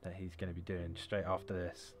stream that he's going to be doing straight after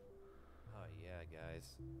this. Oh yeah,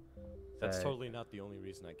 guys. That's totally not the only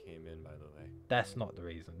reason I came in, by the way. That's not the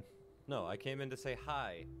reason. No, I came in to say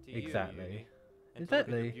hi to exactly. you, Uni, and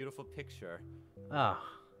Exactly. to look at your beautiful picture. Ah,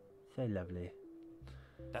 so lovely.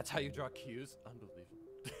 That's how you draw cues? Unbelievable.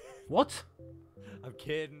 What? I'm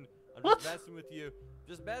kidding. I'm What? just messing with you.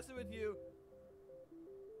 Just messing with you.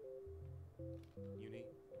 Uni,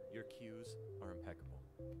 your cues are impeccable.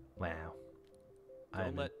 Wow.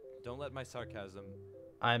 Don't let my sarcasm.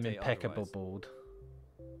 I'm say impeccable otherwise. bald.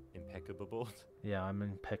 Impeccable. Yeah, I'm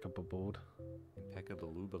impeccable bald.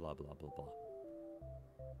 Impeccable blah blah blah blah blah.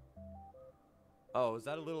 Oh, is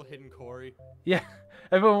that a little hidden Corey? Yeah,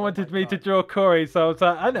 everyone Oh wanted my me to God. draw Corey, so I was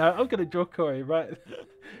like, I know, I'm gonna draw Corey right at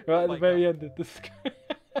the my very God. end of the screen.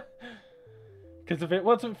 Because if it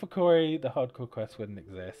wasn't for Corey, the hardcore quest wouldn't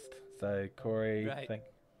exist. So Corey, Right.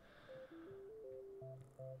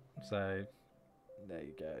 So there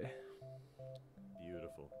you go.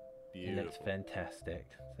 Beautiful. It Beautiful. looks fantastic.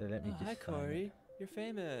 So let me Oh, hi, just. Corey. You're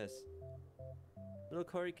famous. Little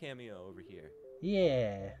Corey cameo over here.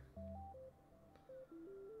 Yeah.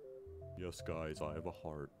 Yes, guys, I have a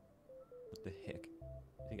heart. What the heck?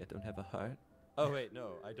 You think I don't have a heart? Oh, wait,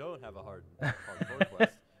 no, I don't have a heart in Hardcore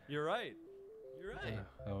Quest. You're right. You're right.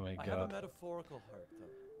 Oh my I have a god. metaphorical heart, though.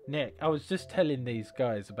 Nick, I was just telling these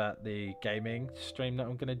guys about the gaming stream that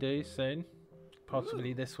I'm going to do soon,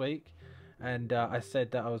 possibly this week, and I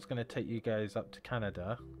said that I was going to take you guys up to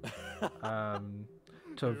Canada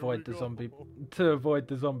to avoid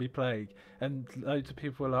the zombie plague, and loads of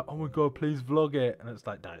people were like, "Oh my god, please vlog it," and it's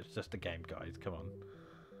like, "No, it's just a game, guys. Come on."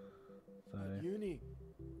 So Uni,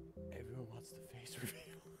 everyone wants the face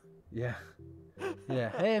reveal. yeah, yeah.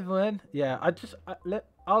 Hey everyone. Yeah,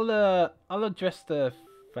 I'll address the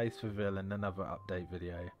face reveal in another update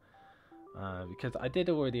video because I did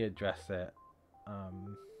already address it.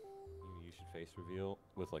 You should face reveal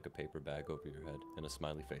with like a paper bag over your head and a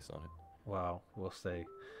smiley face on it. Well, we'll see.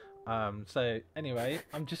 So anyway,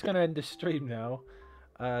 I'm just gonna end the stream now.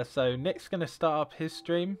 So Nick's gonna start up his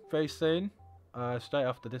stream very soon, straight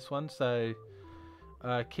after this one. So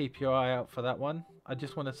keep your eye out for that one. I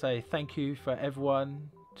just want to say thank you for everyone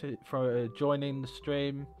for joining the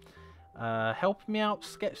stream, helping me out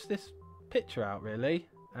sketch this picture out really,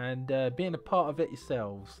 and being a part of it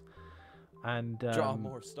yourselves. And Draw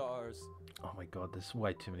more stars. oh my god, there's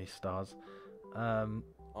way too many stars.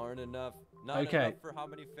 Aren't enough. Not Okay. enough for how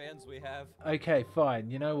many fans we have. Okay, fine.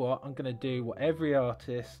 You know what? I'm going to do what every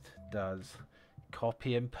artist does.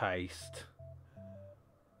 Copy and paste.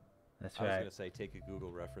 That's I was right. gonna say take a Google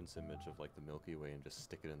reference image of like the Milky Way and just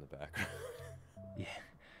stick it in the background. Yeah.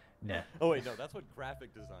 No. Oh wait, no, that's what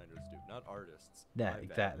graphic designers do, not artists. No, My bad.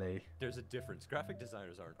 exactly. There's a difference. Graphic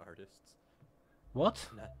designers aren't artists. What?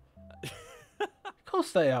 Nah. Of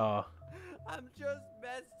course they are. I'm just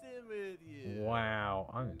messing with you. Wow,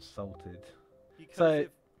 I'm insulted. Because So-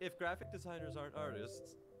 if graphic designers aren't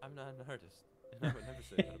artists, I'm not an artist. And I would never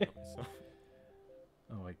say that about myself.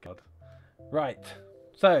 Oh my god. Right.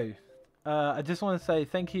 So, I just want to say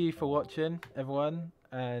thank you for watching, everyone.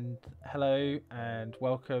 And hello and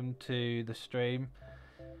welcome to the stream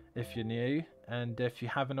if you're new. And if you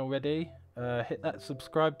haven't already, hit that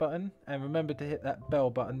subscribe button. And remember to hit that bell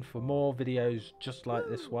button for more videos just like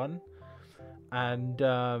this one. And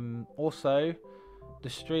also, the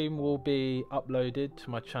stream will be uploaded to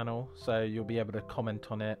my channel, so you'll be able to comment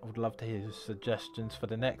on it. I would love to hear suggestions for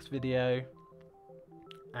the next video.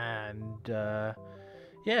 and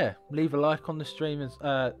yeah, leave a like on the stream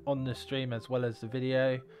as well as the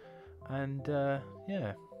video, and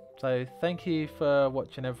yeah. So thank you for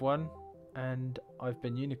watching, everyone, and I've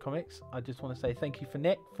been UNiCOMICS. I just want to say thank you for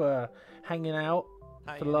Nick for hanging out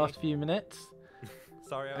for the last few minutes.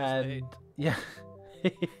 Sorry I was late. Yeah.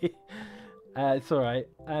 It's alright.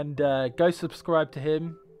 And go subscribe to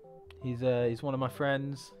him. He's one of my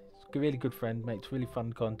friends. He's a really good friend, makes really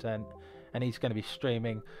fun content, and he's going to be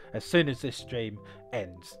streaming as soon as this stream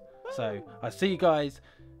ends. So I'll see you guys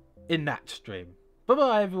in that stream. Bye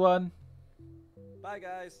bye, everyone. Bye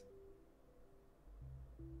guys.